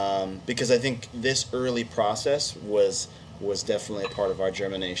 Because I think this early process was definitely a part of our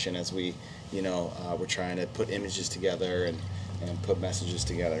germination as we, we're trying to put images together and put messages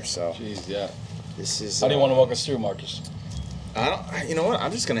together. So, jeez, yeah. This is. How do you want to walk us through, Marcus? You know what?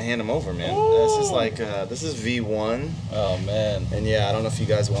 I'm just gonna hand him over, man. This is like this is V1, Oh man. and yeah, I don't know if you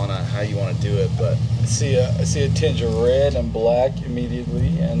guys how you wanna do it, but I see a tinge of red and black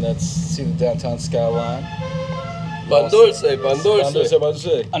immediately, and see the downtown skyline. Bandolse.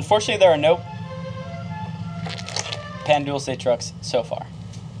 Bandolse. Unfortunately, there are no Pan Dulce trucks so far.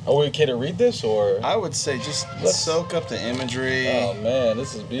 Are we okay to read this, or? I would say just Let's- soak up the imagery Oh man,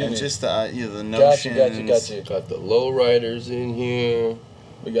 this is beautiful. and just the Gotcha, notions. gotcha. Got the lowriders in here.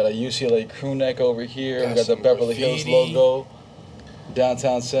 We got a UCLA crew neck over here. Got We got the some Beverly Hills graffiti. logo.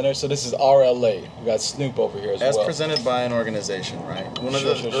 Downtown Center. So this is RLA. We got Snoop over here as As well. presented by an organization, right? One of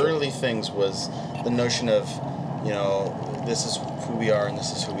Sure, the sure. early things was the notion of, this is who we are and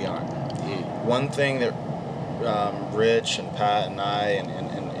this is who we aren't. One thing that Rich and Pat and I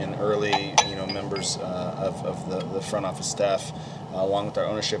and early members of the front office staff, along with our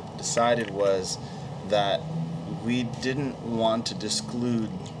ownership, decided was that we didn't want to disclude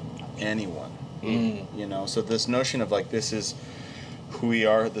anyone. So this notion of like, this is who we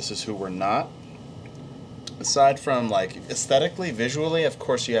are, this is who we're not. Aside from like aesthetically, visually, of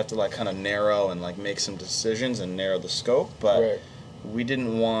course you have to like kind of narrow and like make some decisions and narrow the scope, but Right. we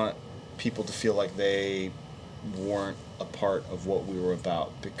didn't want people to feel like they weren't a part of what we were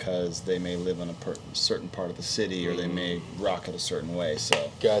about because they may live in a certain part of the city or they may rock it a certain way.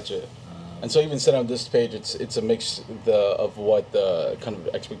 So Gotcha. And so even set on this page, it's a mix of what the kind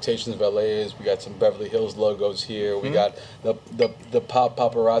of expectations of LA is. We got some Beverly Hills logos here. We got the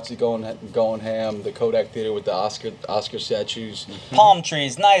paparazzi going ham. The Kodak Theater with the Oscar statues. Palm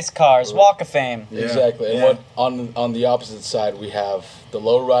trees, nice cars, Walk of Fame. Yeah. Exactly. And Yeah. what on the opposite side we have the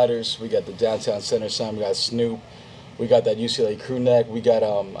lowriders. We got the downtown center sign. We got Snoop. We got that UCLA crew neck. We got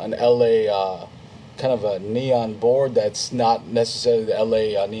an LA. Kind of a neon board that's not necessarily the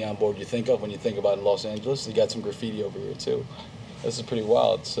LA neon board you think of when you think about Los Angeles. You got some graffiti over here too. This is pretty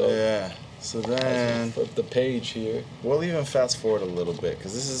wild. So yeah. So then flip the page here. we'll even fast forward a little bit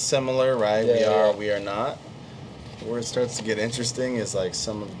because this is similar, right? Yeah, We are not. Where it starts to get interesting is like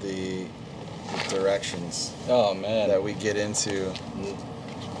some of the directions Oh man. that we get into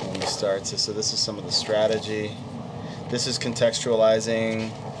when we start to. So this is some of the strategy. This is contextualizing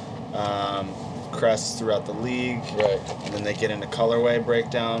crests throughout the league. Right. And then they get into colorway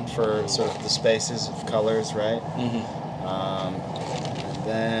breakdown for sort of the spaces of colors, right? And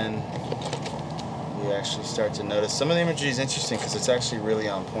then you actually start to notice some of the imagery is interesting because it's actually really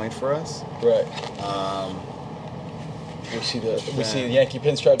on point for us. Right. We see the Yankee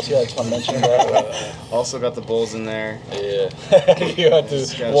pinstripes here. I just want to mention that. Also got the Bulls in there. Yeah. You have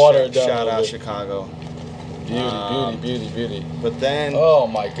Just to gotta water it down. Shout a out bit. Chicago. Beauty. But then Oh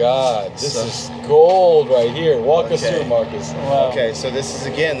my God, this So- is gold right here. Walk us Okay. through, Marcus. Okay, so this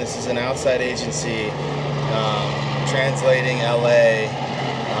is an outside agency translating LA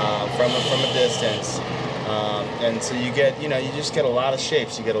from a distance, and so you get you just get a lot of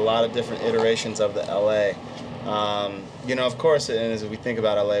shapes. You get a lot of different iterations of the LA. Of course, and as we think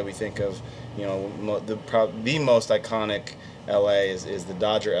about LA, we think of the most iconic LA is the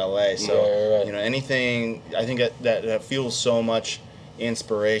Dodger LA. So Right. Anything I think that feels so much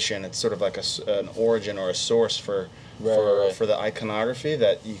inspiration. It's sort of like an origin or a source for the iconography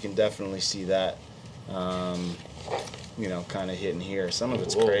that you can definitely see that kind of hitting here. Some of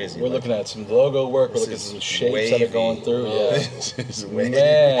it's crazy. We're looking at some logo work. We're This looking at is some shapes that are wavy. going through. Yeah. This is wavy.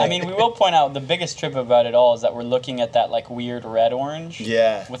 Man. I mean, we will point out the biggest trip about it all is that we're looking at that like weird red orange.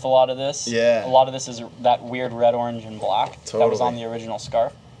 Yeah. With a lot of this. Yeah. A lot of this is that weird red, orange, and black that was on Totally. the original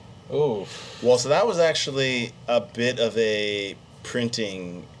scarf. Ooh. Well, so that was actually a bit of a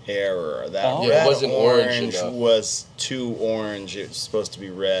printing error. That Oh. red It wasn't orange enough. was too orange. It was supposed to be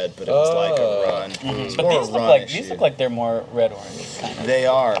red, but it was like a run. It's But more these a look run like issue. they're more red orange kind of. They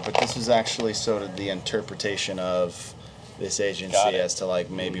are, but this was actually sort of the interpretation of this agency Got it. as to like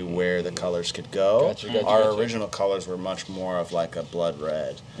maybe where the colors could go. Gotcha. Our original colors were much more of like a blood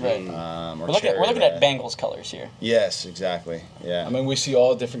red. Right. Or We're looking cherry at red. Bengals colors here. Yes, exactly. Yeah. I mean, we see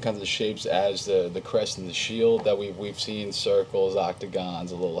all different kinds of shapes as the crest and the shield that we've seen circles,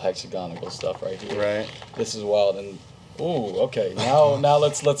 octagons, a little hexagonal stuff right here. Right. This is wild and okay. Now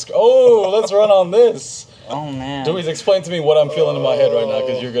let's run on this. Oh man. Dewey's explain to me what I'm feeling in my head right now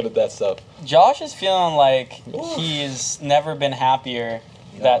because you're good at that stuff. Josh is feeling like he's never been happier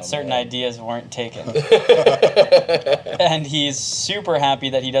that certain man. ideas weren't taken. And he's super happy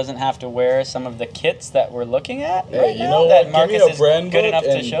that he doesn't have to wear some of the kits that we're looking at Hey, right you now know that what? Give me Marcus a is brand good book enough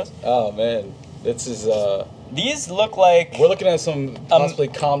to and- show us. Oh man, this is These look like. We're looking at some possibly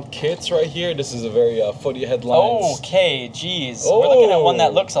comped kits right here. This is a very footy headlines. Okay, geez. We're looking at one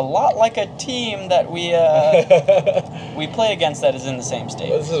that looks a lot like a team that we we play against that is in the same state.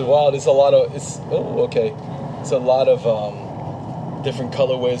 This is wild. It's a lot of. It's a lot of different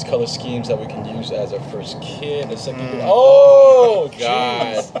colorways, color schemes that we can use as our first kit. A second kit. Oh,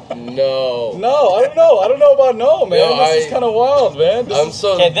 God, jeez. no. No, I don't know. I don't know about no, man. Yo, This is kind of wild, man.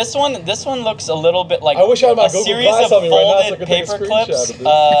 Okay, this one looks a little bit like I wish I had my a Google series Glass of on me right now so I folded could take a paper screenshot clips of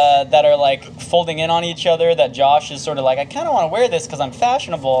this. that are like folding in on each other. That Josh is sort of like, I kind of want to wear this because I'm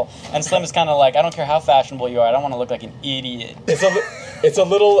fashionable, and Slim is kind of like, I don't care how fashionable you are, I don't want to look like an idiot. It's a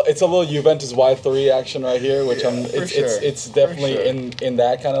little Juventus Y3 action right here, which it's definitely in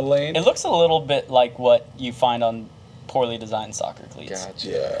that kind of lane. It looks a little bit like what you find on poorly designed soccer cleats. Gotcha.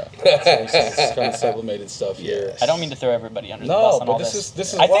 Yeah. So it's kind of sublimated stuff here. I don't mean to throw everybody under the No, bus on but all this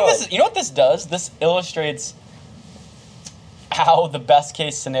this. is I think wild. this is, you know what this does? This illustrates how the best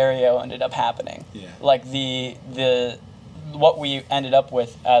case scenario ended up happening. Yeah. Like the what we ended up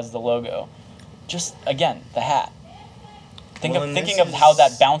with as the logo. Just again, the hat. Thinking of how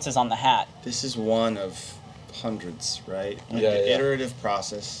that bounces on the hat. This is one of hundreds, right? Like Yeah, the yeah. iterative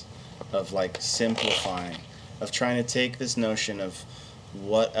process of like simplifying, of trying to take this notion of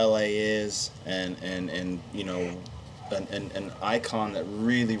what LA is and you know an icon that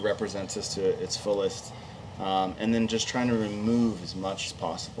really represents us to its fullest, and then just trying to remove as much as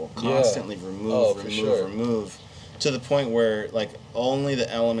possible, constantly remove to the point where like only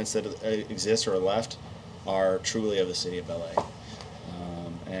the elements that exist or are left are truly of the city of LA.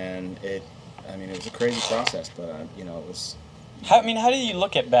 And it was a crazy process, but it was. How do you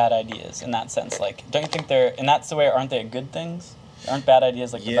look at bad ideas in that sense? Like, don't you think they're, and that's the way, aren't they good things? Aren't bad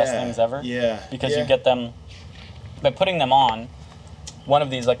ideas like the best things ever? Yeah. Because you get them, by putting them on, one of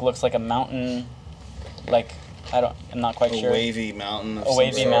these like looks like a mountain, like, I'm not quite sure. A wavy mountain. A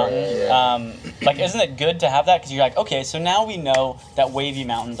wavy mountain. Yeah. Like, isn't it good to have that? Because you're like, okay, so now we know that wavy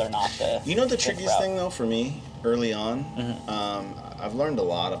mountains are not the. You know the good trickiest route. thing though for me early on, Mm-hmm. I've learned a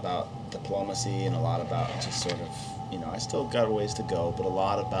lot about diplomacy and a lot about just sort of, I still got a ways to go, but a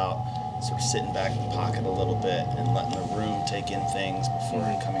lot about sort of sitting back in the pocket a little bit and letting the room take in things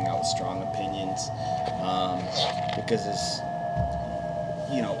before coming out with strong opinions, because it's.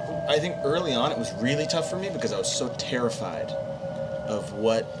 I think early on it was really tough for me because I was so terrified of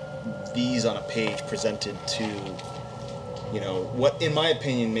what these on a page presented to, what in my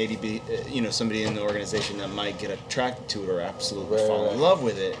opinion maybe be, somebody in the organization that might get attracted to it or absolutely fall in love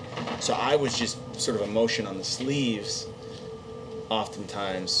with it. So I was just sort of emotion on the sleeves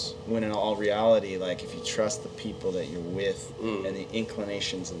oftentimes, when in all reality, like if you trust the people that you're with and the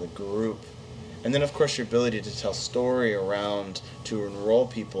inclinations of the group, and then, of course, your ability to tell story around, to enroll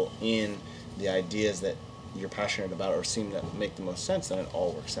people in the ideas that you're passionate about or seem to make the most sense, then it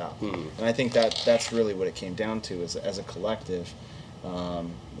all works out. And I think that's really what it came down to. As a collective,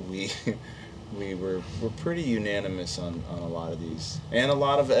 we're pretty unanimous on a lot of these, and a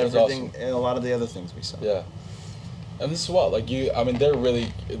lot of everything, awesome. and a lot of the other things we saw. Yeah. And this is what, like they're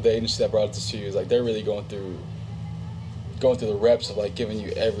really, the agency that brought this to you is like they're really going through the reps of like giving you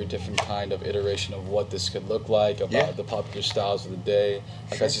every different kind of iteration of what this could look like, about the popular styles of the day.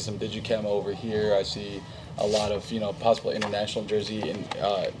 Like I see some Digicam over here. I see a lot of possible international jersey and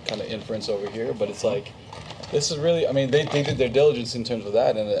kind of inference over here. But it's like this is really, they did their diligence in terms of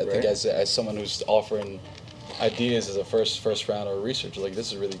that. And I think as someone who's offering ideas as a first round of research, like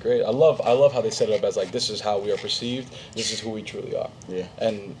this is really great. I love how they set it up as like this is how we are perceived. This is who we truly are. Yeah.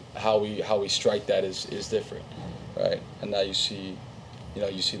 And how we strike that is different. Right, and now you see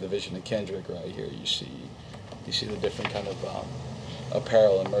the vision of Kendrick right here. You see the different kind of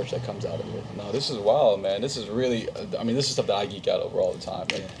apparel and merch that comes out of it. No, this is wild, man. This is really, this is stuff that I geek out over all the time,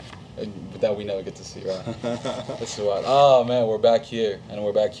 and that we never get to see, right? This is wild. Oh man, we're back here, and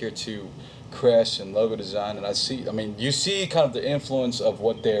we're back here to Crest and logo design, and you see kind of the influence of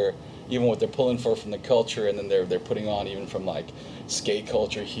what they're pulling from the culture, and then they're putting on even from like skate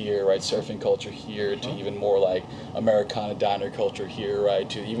culture here, right, surfing culture here, to even more like Americana diner culture here, right,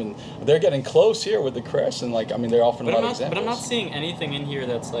 to even they're getting close here with the Crest, and they're offering a lot of examples. But I'm not seeing anything in here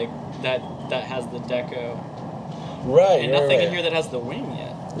that's like that has the deco. Right. And nothing in here that has the wing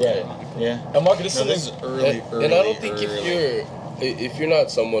yet. Right. Yeah. And Mark, this is early. And I don't think if you're not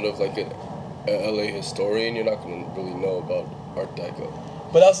somewhat of like an LA historian, you're not going to really know about Art Deco.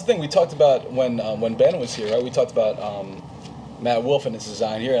 But that's the thing we talked about when Ben was here, right? We talked about Matt Wolf and his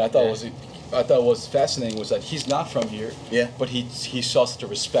design here, and I thought it was fascinating was that he's not from here. Yeah. But he saw such a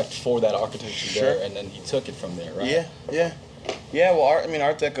respect for that architecture there, and then he took it from there, right? Yeah. Yeah, well, Art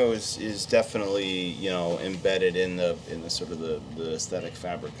Deco is definitely embedded in the sort of the aesthetic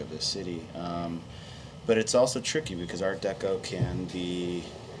fabric of the city, but it's also tricky because Art Deco can be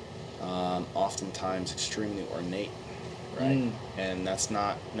oftentimes extremely ornate, right? And that's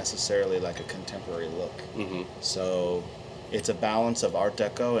not necessarily like a contemporary look. So it's a balance of Art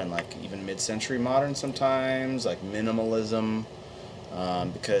Deco and like even mid-century modern sometimes, like minimalism.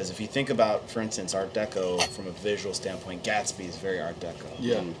 Because if you think about, for instance, Art Deco from a visual standpoint, Gatsby is very Art Deco.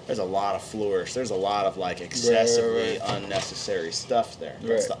 Yeah. There's a lot of flourish. There's a lot of like excessively unnecessary stuff there.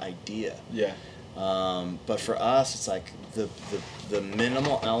 That's the idea. Yeah. But for us, it's like the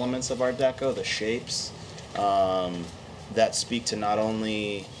minimal elements of Art Deco, the shapes that speak to not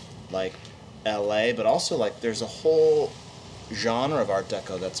only like LA, but also like there's a whole genre of Art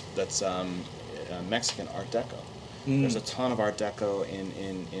Deco that's Mexican Art Deco. There's a ton of Art Deco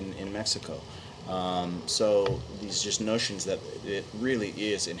in Mexico. So these just notions that it really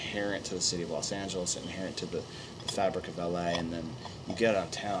is inherent to the city of Los Angeles, inherent to the fabric of LA, and then you get out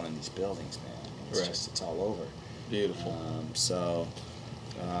of town and these buildings, man. It's all over. Beautiful.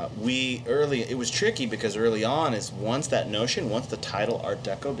 It was tricky because early on once the title Art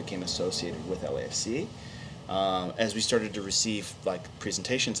Deco became associated with LAFC, as we started to receive like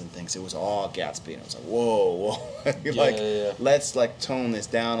presentations and things, it was all Gatsby, and it was like, whoa, let's like tone this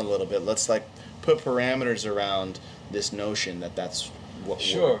down a little bit. Let's like put parameters around this notion that's what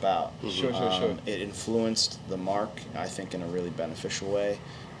we're about. Sure. It influenced the mark, I think, in a really beneficial way,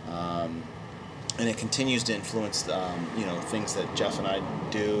 and it continues to influence things that Jeff and I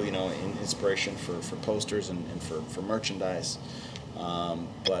do, in inspiration for posters and for merchandise,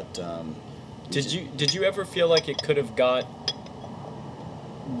 Did you ever feel like it could have got,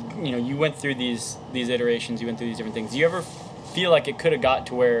 you went through these iterations, you went through these different things. Do you ever feel like it could have got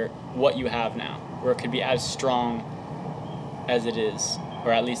to where what you have now, where it could be as strong as it is,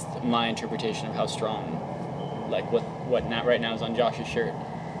 or at least my interpretation of how strong, like what right now is on Josh's shirt,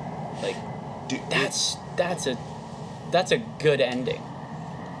 like that's a good ending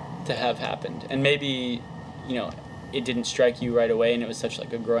to have happened, and maybe it didn't strike you right away, and it was such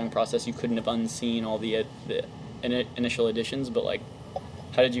like a growing process. You couldn't have unseen all the initial additions, but like,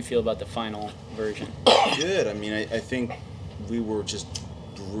 how did you feel about the final version? Good. I mean, I think we were just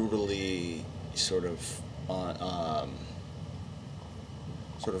brutally sort of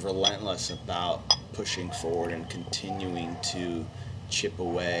relentless about pushing forward and continuing to chip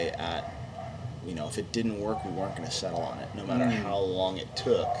away at. If it didn't work, we weren't going to settle on it, no matter how long it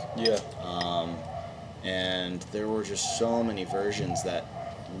took. Yeah. And there were just so many versions that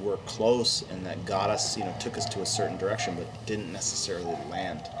were close and that got us, took us to a certain direction, but didn't necessarily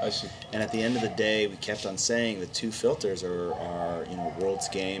land. I see. And at the end of the day, we kept on saying the two filters are World's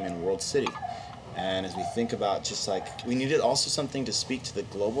Game and World City. And as we think about just like, we needed also something to speak to the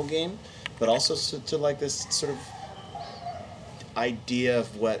global game, but also to like this sort of idea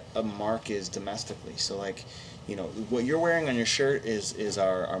of what a mark is domestically. So like, what you're wearing on your shirt is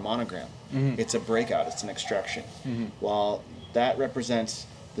our monogram. It's a breakout. It's an extraction. While that represents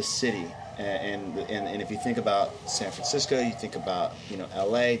the city, and if you think about San Francisco, you think about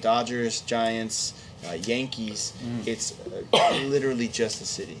L.A., Dodgers, Giants, Yankees. It's literally just the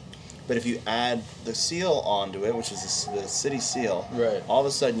city. But if you add the seal onto it, which is the city seal, all of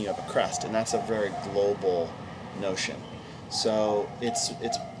a sudden you have a crest, and that's a very global notion. So it's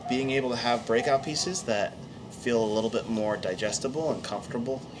being able to have breakout pieces that feel a little bit more digestible and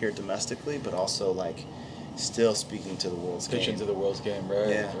comfortable here domestically, but also like still speaking to the world's game. Pitching to the world's game, right?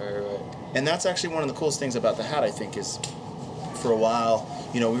 Yeah. Right. And that's actually one of the coolest things about the hat, I think, is for a while,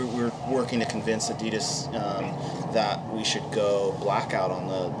 we were working to convince Adidas that we should go blackout on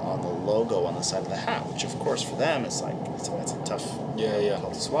the logo on the side of the hat, which of course for them it's like it's a tough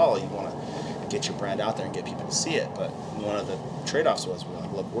pill to swallow. You want to get your brand out there and get people to see it, but one of the trade-offs was we're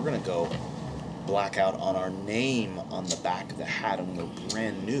like, look, we're going to go blackout on our name on the back of the hat, and we're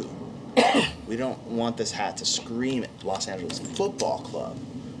brand new. We don't want this hat to scream at Los Angeles Football Club.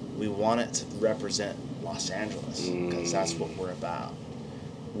 We want it to represent Los Angeles, because that's what we're about.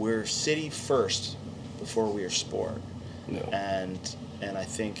 We're city first before we are sport. No. And I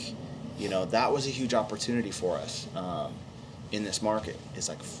think that was a huge opportunity for us in this market, is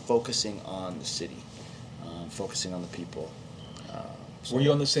like focusing on the city, focusing on the people. Were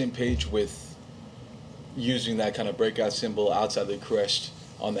you on the same page with using that kind of breakout symbol outside the crest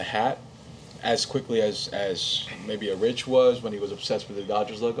on the hat as quickly as maybe a Rich was when he was obsessed with the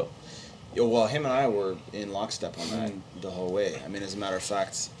Dodgers logo? Yeah, well, him and I were in lockstep on that the whole way. I mean, as a matter of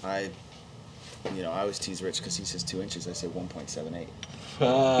fact, I always tease Rich because he says 2 inches. I say 1.78.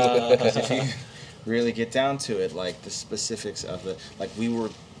 really get down to it, like the specifics of we were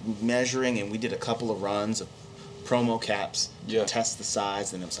measuring and we did a couple of runs of promo caps to test the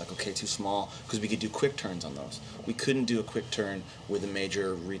size, and it was like, okay, too small, because we could do quick turns on those. We couldn't do a quick turn with a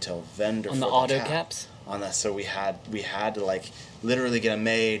major retail vendor On for the auto caps? On that, so we had to like literally get them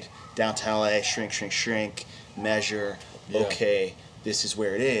made down to LA, shrink, measure. Okay, this is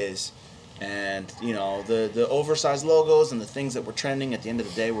where it is, and you know the oversized logos and the things that were trending. At the end of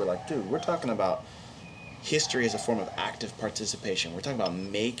the day, we're like, dude, we're talking about history as a form of active participation. We're talking about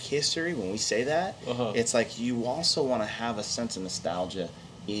make history. When we say that, it's like you also want to have a sense of nostalgia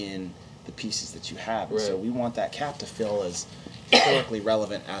in the pieces that you have. Right. So we want that cap to feel as historically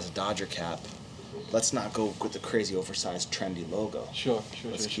relevant as a Dodger cap. Let's not go with the crazy oversized trendy logo. Sure.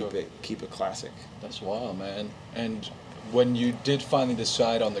 Let's keep it classic. That's wild, man. And when you did finally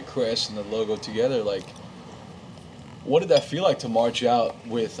decide on the crest and the logo together, like, what did that feel like to march out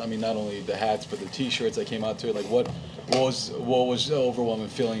with? I mean, not only the hats but the T-shirts that came out to it. Like, what was the overwhelming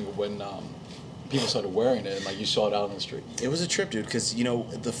feeling when people started wearing it and like you saw it out on the street? It was a trip, dude. Because you know,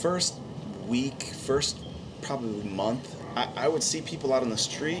 the first probably month, I would see people out on the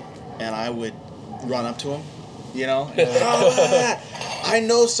street and I would run up to them, you know. I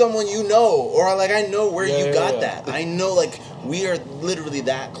know someone you know, or like I know where you got that. I know, like, we are literally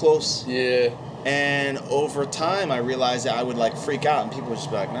that close. Yeah. And over time, I realized that I would like freak out, and people would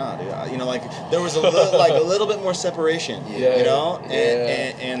just be like, "Nah, dude." You know, like there was a little bit more separation. Yeah. You know,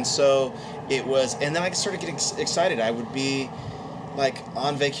 and so it was, and then I started getting excited. I would be like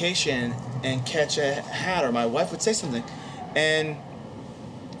on vacation and catch a hat, or my wife would say something, and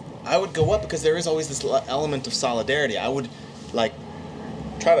I would go up because there is always this element of solidarity. I would like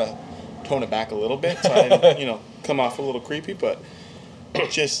try to tone it back a little bit so I didn't, you know, come off a little creepy, but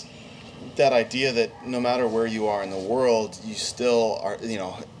just that idea that no matter where you are in the world, you still are, you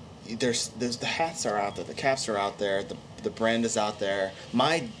know, there's the hats are out there, the caps are out there, the brand is out there.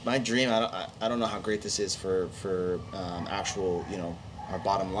 My dream, I don't know how great this is for actual, you know, our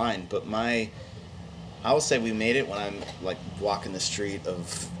bottom line, but I will say we made it when I'm like walking the street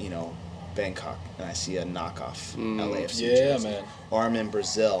of, you know, Bangkok and I see a knockoff LAFC jersey. Man. Or I'm in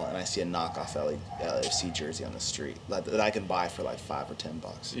Brazil and I see a knockoff LAFC jersey on the street that I can buy for like $5 or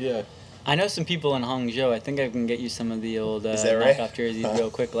 $10. Yeah. I know some people in Hangzhou. I think I can get you some of the old knockoff jerseys real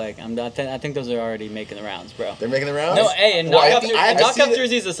quick. Like I think those are already making the rounds, bro. They're making the rounds? No, hey, and knockoff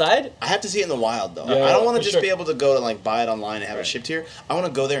jerseys aside, I have to see it in the wild though. Yeah, I don't want to just be able to go to like buy it online and have it shipped here. I want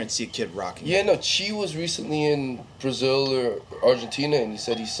to go there and see a kid rocking. Yeah, no, Chi was recently in Brazil or Argentina, and he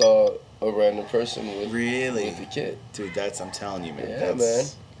said he saw a random person with a kid. Dude, I'm telling you, man. Yeah, man.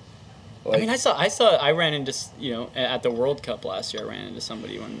 Like, I mean, I ran into, you know, at the World Cup last year, I ran into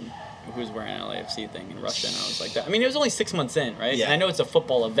somebody who was wearing an LAFC thing in Russia, and I was like that. I mean, it was only 6 months in, right? Yeah. And I know it's a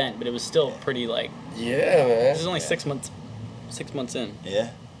football event, but it was still pretty like. Yeah, man. This is only 6 months in.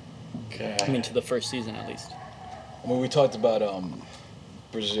 Yeah. Okay. I mean, to the first season at least. I mean, we talked about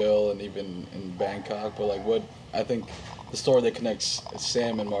Brazil and even in Bangkok, but like what I think the story that connects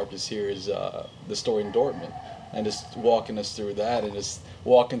Sam and Marcus here is the story in Dortmund, and just walking us through that and just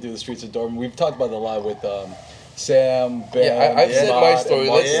walking through the streets of Dortmund. We've talked about it a lot with Sam, Ben. Yeah, I've said my story.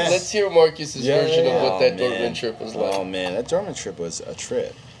 Marcus. Let's hear Marcus's version of what that man. Dortmund trip was like. Oh man, that Dortmund trip was a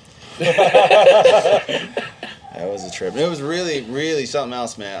trip. That was a trip. It was really, really something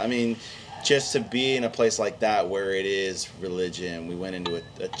else, man. I mean, just to be in a place like that where it is religion. We went into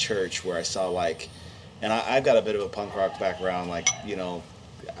a church where I saw like, and I've got a bit of a punk rock background, like, you know,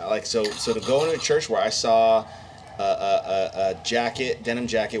 like so to go into a church where I saw a denim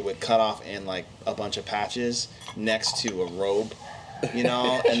jacket with cut off and like a bunch of patches next to a robe, you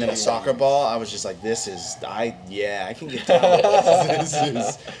know, and then a soccer ball. I was just like, I can get down with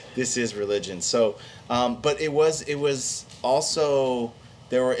this. This is religion. So, but it was also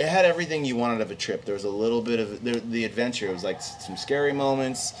it had everything you wanted of a trip. There was a little bit of the adventure. It was like some scary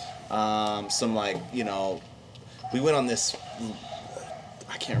moments, some like, you know, we went on this.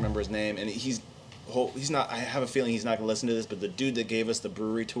 I can't remember his name, and he's not. I have a feeling he's not gonna listen to this. But the dude that gave us the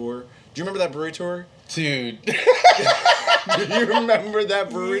brewery tour. Do you remember that brewery tour? Dude. Do you remember that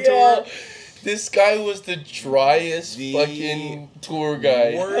brewery tour? This guy was the driest fucking tour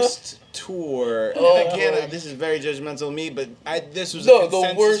guide. Worst tour. And again, this is very judgmental of me, but this was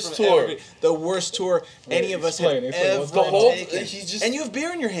the worst tour. The worst tour any of us have ever taken. And you have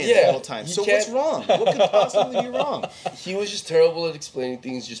beer in your hands the whole time. So what's wrong? What could possibly be wrong? He was just terrible at explaining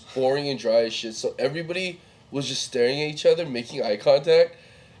things, just boring and dry as shit. So everybody was just staring at each other, making eye contact,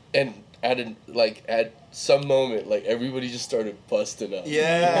 and at some moment, like everybody just started busting up.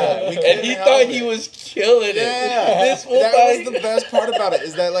 Yeah, we and couldn't he help thought it. he was killing it. Yeah, This whole that night. was the best part about it.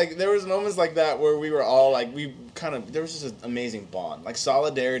 Is that like there was moments like that where we were all like there was just an amazing bond, like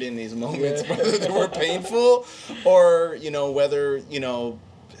solidarity in these moments, whether they were painful or whether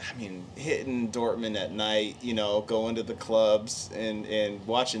I mean, hitting Dortmund at night, going to the clubs and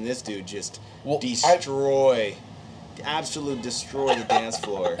watching this dude just absolute destroy the dance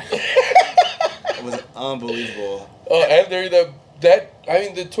floor. It was unbelievable. Oh, and there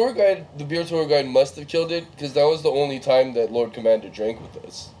the tour guide, the beer tour guide must have killed it because that was the only time that Lord Commander drank with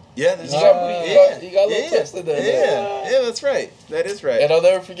us. Yeah, that's He right. got a little tested that night. Yeah, that's right. That is right. And I'll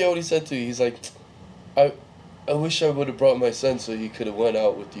never forget what he said to me. He's like, I wish I would have brought my son so he could have went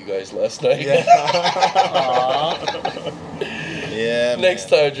out with you guys last night. Yeah. Yeah. Next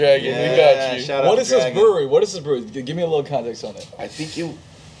time, Dragon, we got you. Shout out What to is this Dragon. brewery? What is this brewery? Give me a little context on it. I think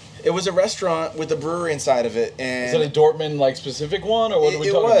It was a restaurant with a brewery inside of it, and Is it a Dortmund specific one, or what are we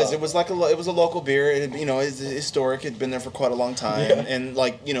talking about? It was like it was a local beer. It's historic. It'd been there for quite a long time, and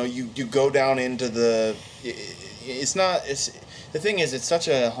you go down into the. The thing is, it's such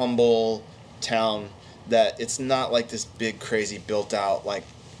a humble town that it's not like this big crazy built out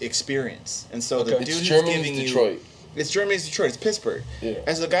experience, and so the dude it's who's Germany's giving Detroit. It's Germany's Detroit. It's Pittsburgh. Yeah.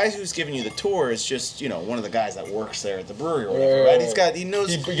 And so the guy who's giving you the tour is just, one of the guys that works there at the brewery or whatever, right? He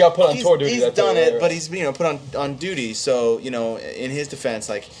knows. He got put on tour duty. He's done it, but he's, put on duty. So, in his defense,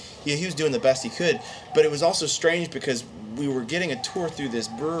 he was doing the best he could. But it was also strange because we were getting a tour through this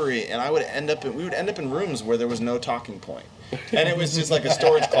brewery, and we would end up in rooms where there was no talking point. And it was just like a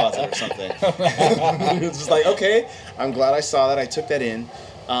storage closet or something. It was just like, okay, I'm glad I saw that. I took that in.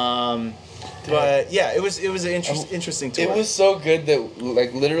 But yeah, it was an interesting tour. It was so good that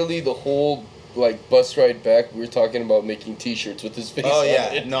literally the whole bus ride back, we were talking about making T-shirts with his face. Oh on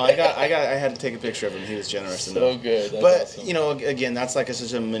yeah, it. no, I had to take a picture of him. He was generous enough. So good. But awesome. Again, that's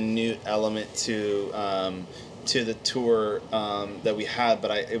such a minute element to the tour that we had.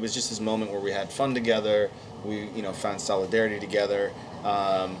 But it was just this moment where we had fun together. We found solidarity together.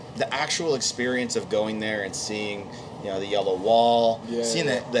 The actual experience of going there and seeing the yellow wall, seeing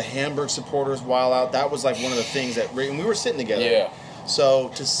the Hamburg supporters while out, that was one of the things that and we were sitting together. Yeah. So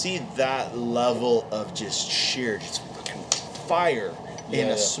to see that level of just fucking fire in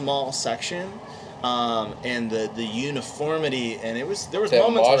a small section, and the uniformity, and there was That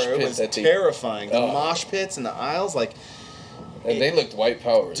moments mosh where it pit was that they- terrifying. The mosh pits and the aisles, And they looked white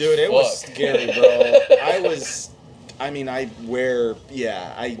power. dude, it was scary, bro. I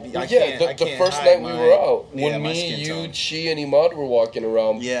can't. The first hide night we were out, my when me, skin you, tone. Chi, and Imad were walking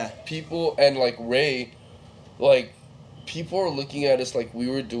around, people and Ray, people were looking at us like we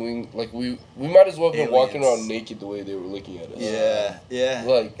were doing we might as well have been walking Aliens. around naked the way they were looking at us. Yeah.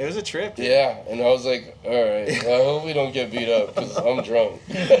 Like It was a trip. Dude. yeah, and I was like, all right, I hope we don't get beat up because I'm drunk.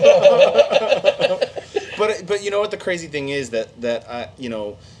 But you know what the crazy thing is that I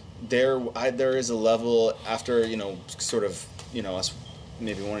there is a level after sort of us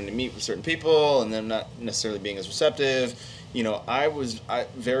maybe wanting to meet with certain people and them not necessarily being as receptive. I was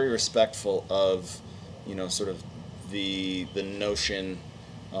very respectful of sort of the notion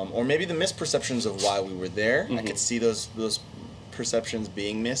or maybe the misperceptions of why we were there. I could see those perceptions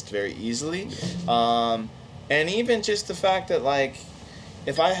being missed very easily, and even just the fact that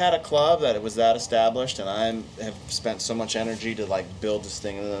if I had a club that was that established and I have spent so much energy to build this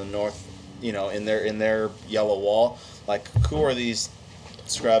thing in the north, in their yellow wall, who are these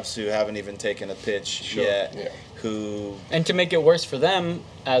scrubs who haven't even taken a pitch yet? Yeah. Who And to make it worse for them,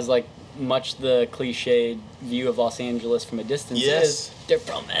 as much the cliched view of Los Angeles from a distance Yes. is, they're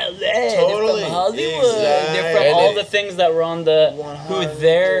from LA, Totally. they're from Hollywood, Exactly. they're from And all the things that were on the who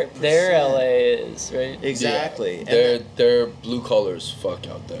their 100%. LA is, right? exactly? And They're blue collars fuck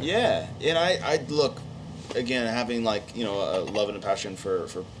out there. yeah, and I look again having a love and a passion for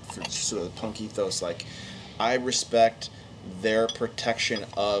sort of the punk ethos. I respect their protection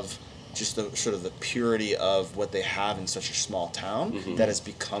of just the sort of the purity of what they have in such a small town that has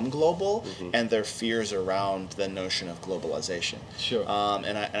become global, and their fears around the notion of globalization. Sure.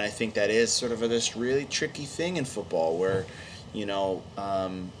 And I think that is sort of this really tricky thing in football where,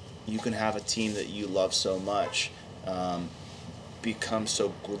 you can have a team that you love so much become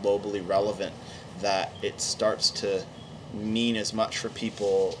so globally relevant that it starts to mean as much for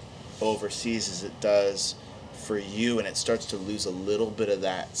people overseas as it does for you, and it starts to lose a little bit of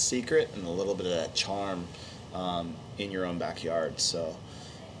that secret and a little bit of that charm in your own backyard. So,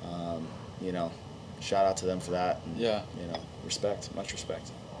 shout out to them for that. And, Yeah. respect, much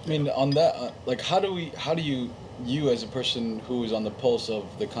respect. I mean, on that, how do you you as a person who is on the pulse of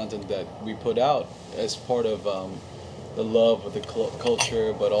the content that we put out as part of the love of the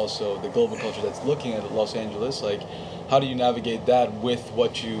culture, but also the global culture that's looking at Los Angeles, like how do you navigate that with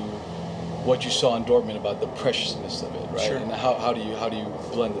what you saw in Dortmund about the preciousness of it, right? Sure. And how do you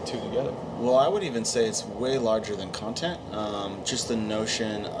blend the two together? Well, I would even say it's way larger than content. Just the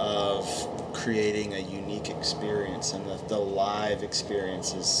notion of creating a unique experience, and the live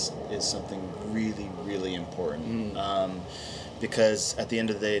experience is something really, really important. Because at the end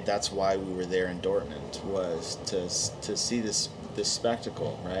of the day, that's why we were there in Dortmund, was to see this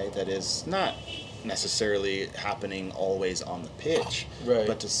spectacle, right? That is not necessarily happening always on the pitch, Right.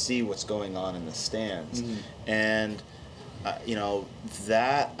 but to see what's going on in the stands. And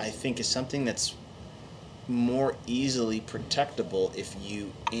that I think is something that's more easily protectable if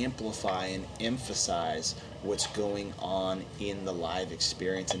you amplify and emphasize what's going on in the live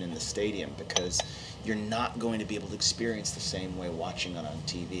experience and in the stadium, because you're not going to be able to experience the same way watching it on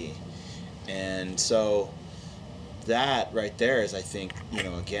TV. And so that right there is, I think,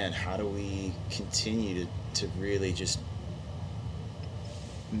 again, how do we continue to really just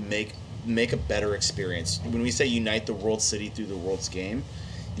make a better experience? When we say unite the world city through the world's game,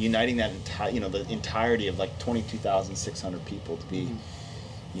 uniting that the entirety of like 22,600 people to be,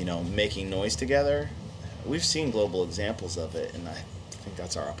 making noise together. We've seen global examples of it, and I think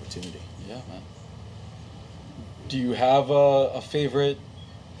that's our opportunity. Yeah, man. Do you have a favorite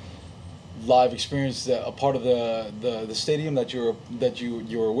live experience, that a part of the stadium that you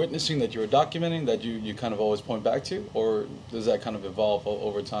were witnessing, that you were documenting, that you kind of always point back to, or does that kind of evolve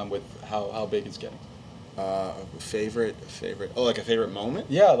over time with how big it's getting? Favorite. Oh, like a favorite moment?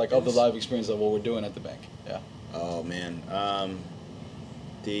 Yeah, like of the live experience of what we're doing at the bank. Yeah. Oh man,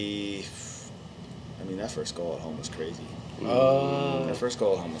 that first goal at home was crazy. That first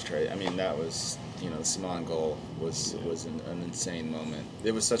goal at home was crazy. I mean, that was, the Simon goal was an insane moment.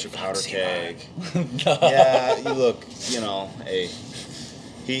 It was such a powder keg. Yeah, you look, hey,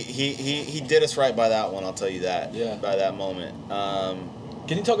 he did us right by that one. I'll tell you that. Yeah. By that moment.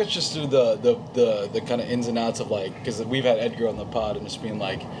 Can you talk us just through the kind of ins and outs of, like, because we've had Edgar on the pod and just being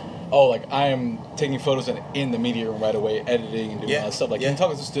like, oh, like I am taking photos and in the media room right away, editing and doing all that stuff. Like, can you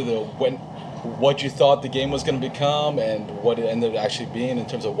talk us just through what you thought the game was going to become and what it ended up actually being in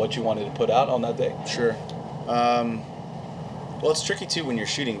terms of what you wanted to put out on that day? Sure. Well, it's tricky too when you're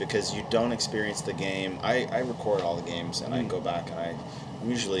shooting because you don't experience the game. I record all the games and I go back and I'm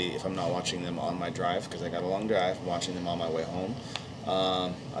usually, if I'm not watching them on my drive, because I got a long drive, I'm watching them on my way home.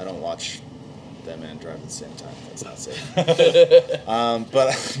 I don't watch them and drive at the same time. That's not safe.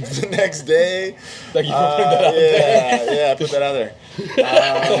 But the next day, Like you put that out there. yeah, put that out there.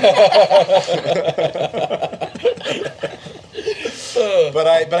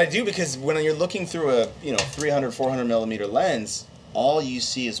 But I do, because when you're looking through a 300, 400 millimeter lens, all you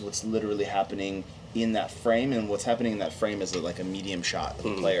see is what's literally happening in that frame, and what's happening in that frame is like a medium shot of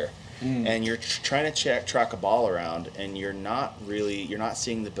a player. And you're trying to track a ball around, and you're not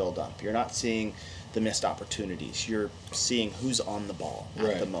seeing the build up. You're not seeing the missed opportunities. You're seeing who's on the ball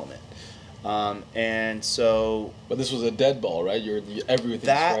at the moment. And so, But this was a dead ball, right? Everything's right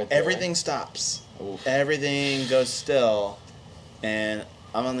there, everything stops. Oof. Everything goes still, and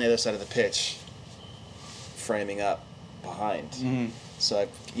I'm on the other side of the pitch, framing up behind. So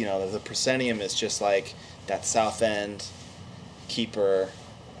the proscenium is just like that south end keeper,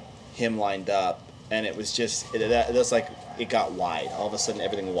 him lined up, and it was just it was like it got wide. All of a sudden,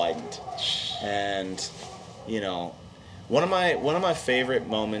 everything widened, and one of my favorite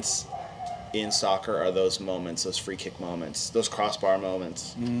moments in soccer are those moments, those free kick moments, those crossbar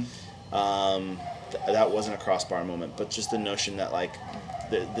moments. That wasn't a crossbar moment, but just the notion that like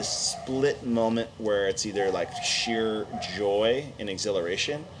the split moment where it's either like sheer joy and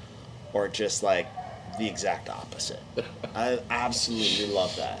exhilaration, or just like the exact opposite. I absolutely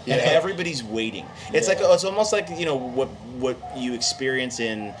love that. Yeah. And everybody's waiting. It's like it's almost like what you experience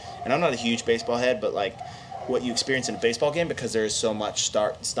in, and I'm not a huge baseball head, but like what you experience in a baseball game, because there is so much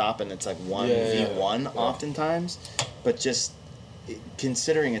start stop and it's like 1v1 oftentimes, but just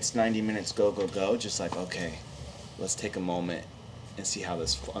considering it's 90 minutes go, just like, okay, let's take a moment and see how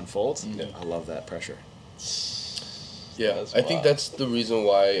this unfolds. I love that pressure. Yeah, I think that's the reason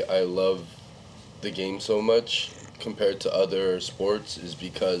why I love the game so much compared to other sports, is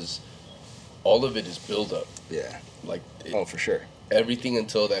because all of it is build up. Yeah. Like For sure. everything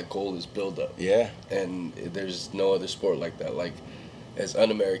until that goal is build up. Yeah. And there's no other sport like that. Like, as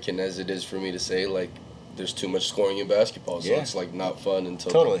un-American as it is for me to say, like, there's too much scoring in basketball, so it's like not fun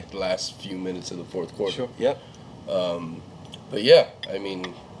until the last few minutes of the fourth quarter. Sure. Yep. But yeah, I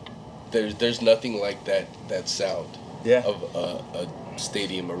mean, there's nothing like that sound Yeah. of a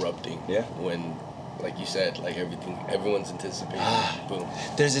stadium erupting. Yeah. When, like you said, like everyone's anticipating. Boom.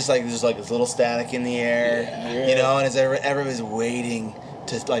 There's this little static in the air, you know, and everybody's waiting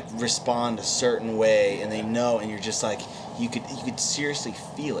to like respond a certain way, and they know, and you're just like, you could seriously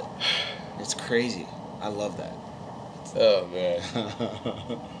feel it. It's crazy. I love that. Oh man.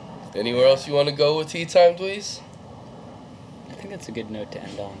 Anywhere else you want to go with tea time, Dweez? I think that's a good note to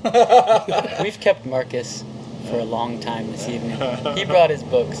end on. We've kept Marcus for a long time this evening. He brought his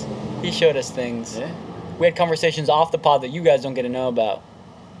books. He showed us things. Yeah. We had conversations off the pod that you guys don't get to know about.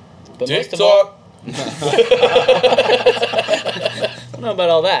 But Dick most of all, talk. I don't know about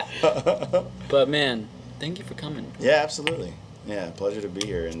all that. But man, thank you for coming. Yeah, absolutely. Yeah, pleasure to be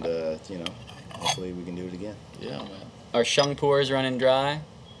here, and you know, hopefully we can do it again. Yeah, man. Our shung pour is running dry.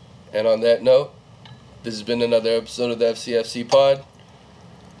 And on that note, this has been another episode of the FCFC Pod.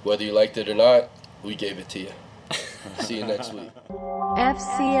 Whether you liked it or not, we gave it to you. See you next week.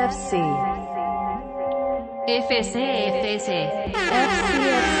 FCFC. FCFC. FCFC.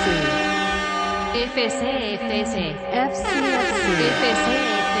 FCFC.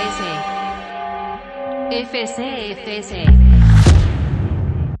 FCFC. FCFC.